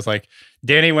email that was like,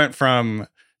 Danny went from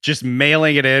just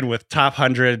mailing it in with top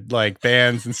 100 like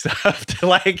bands and stuff to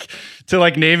like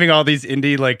naming all these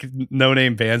indie like no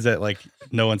name bands that like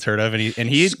no one's heard of, and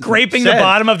he Scraping said, the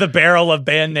bottom of the barrel of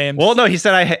band names. Well, no, he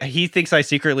said he thinks I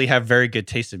secretly have very good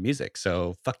taste in music,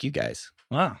 so fuck you guys.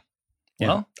 Wow. Yeah.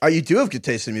 Well, Oh, you do have good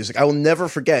taste in music. I will never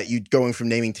forget you going from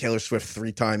naming Taylor Swift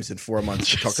 3 times in 4 months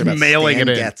to Just talking about mailing Stan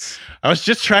it in. Getz. I was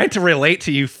just trying to relate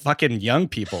to you fucking young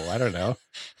people. I don't know.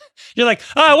 you're like,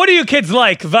 what do you kids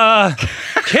like? The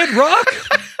Kid Rock?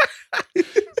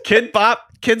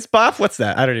 Kids Bop? What's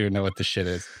that? I don't even know what this shit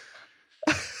is.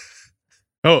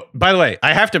 Oh, by the way,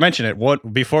 I have to mention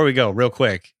it before we go real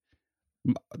quick.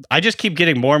 I just keep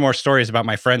getting more and more stories about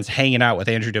my friends hanging out with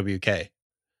Andrew WK.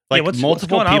 Like what's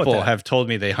multiple going on with people that? have told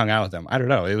me they hung out with him. I don't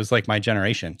know. It was like my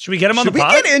generation. Should we get him on Should the we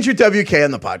pod? get Andrew WK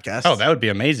on the podcast? Oh, that would be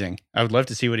amazing. I would love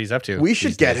to see what he's up to. We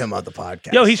should these get days. him on the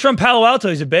podcast. Yo, he's from Palo Alto.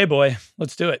 He's a Bay Boy.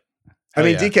 Let's do it. I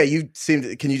mean, yeah. DK, you seem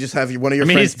to, can you just have one of your I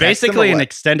mean, friends he's text him or basically an what?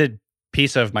 extended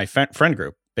piece of my friend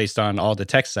group based on all the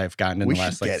texts I've gotten in We the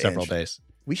last should like get several Andrew. days.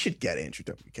 We should get Andrew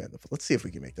WK. Let's see if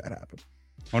we can make that happen.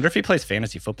 I wonder if he plays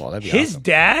fantasy football. That'd be His awesome.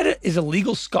 dad is a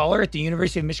legal scholar at the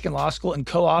University of Michigan Law School and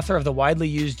co-author of the widely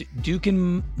used Duke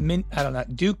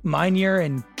Minier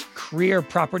and Career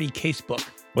Property Casebook.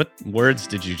 What words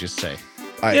did you just say?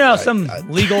 Some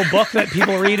legal book that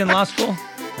people read in law school.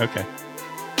 Okay.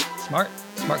 Smart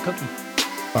cookie.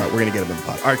 All right, we're going to get him in the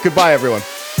pod. All right, goodbye, everyone.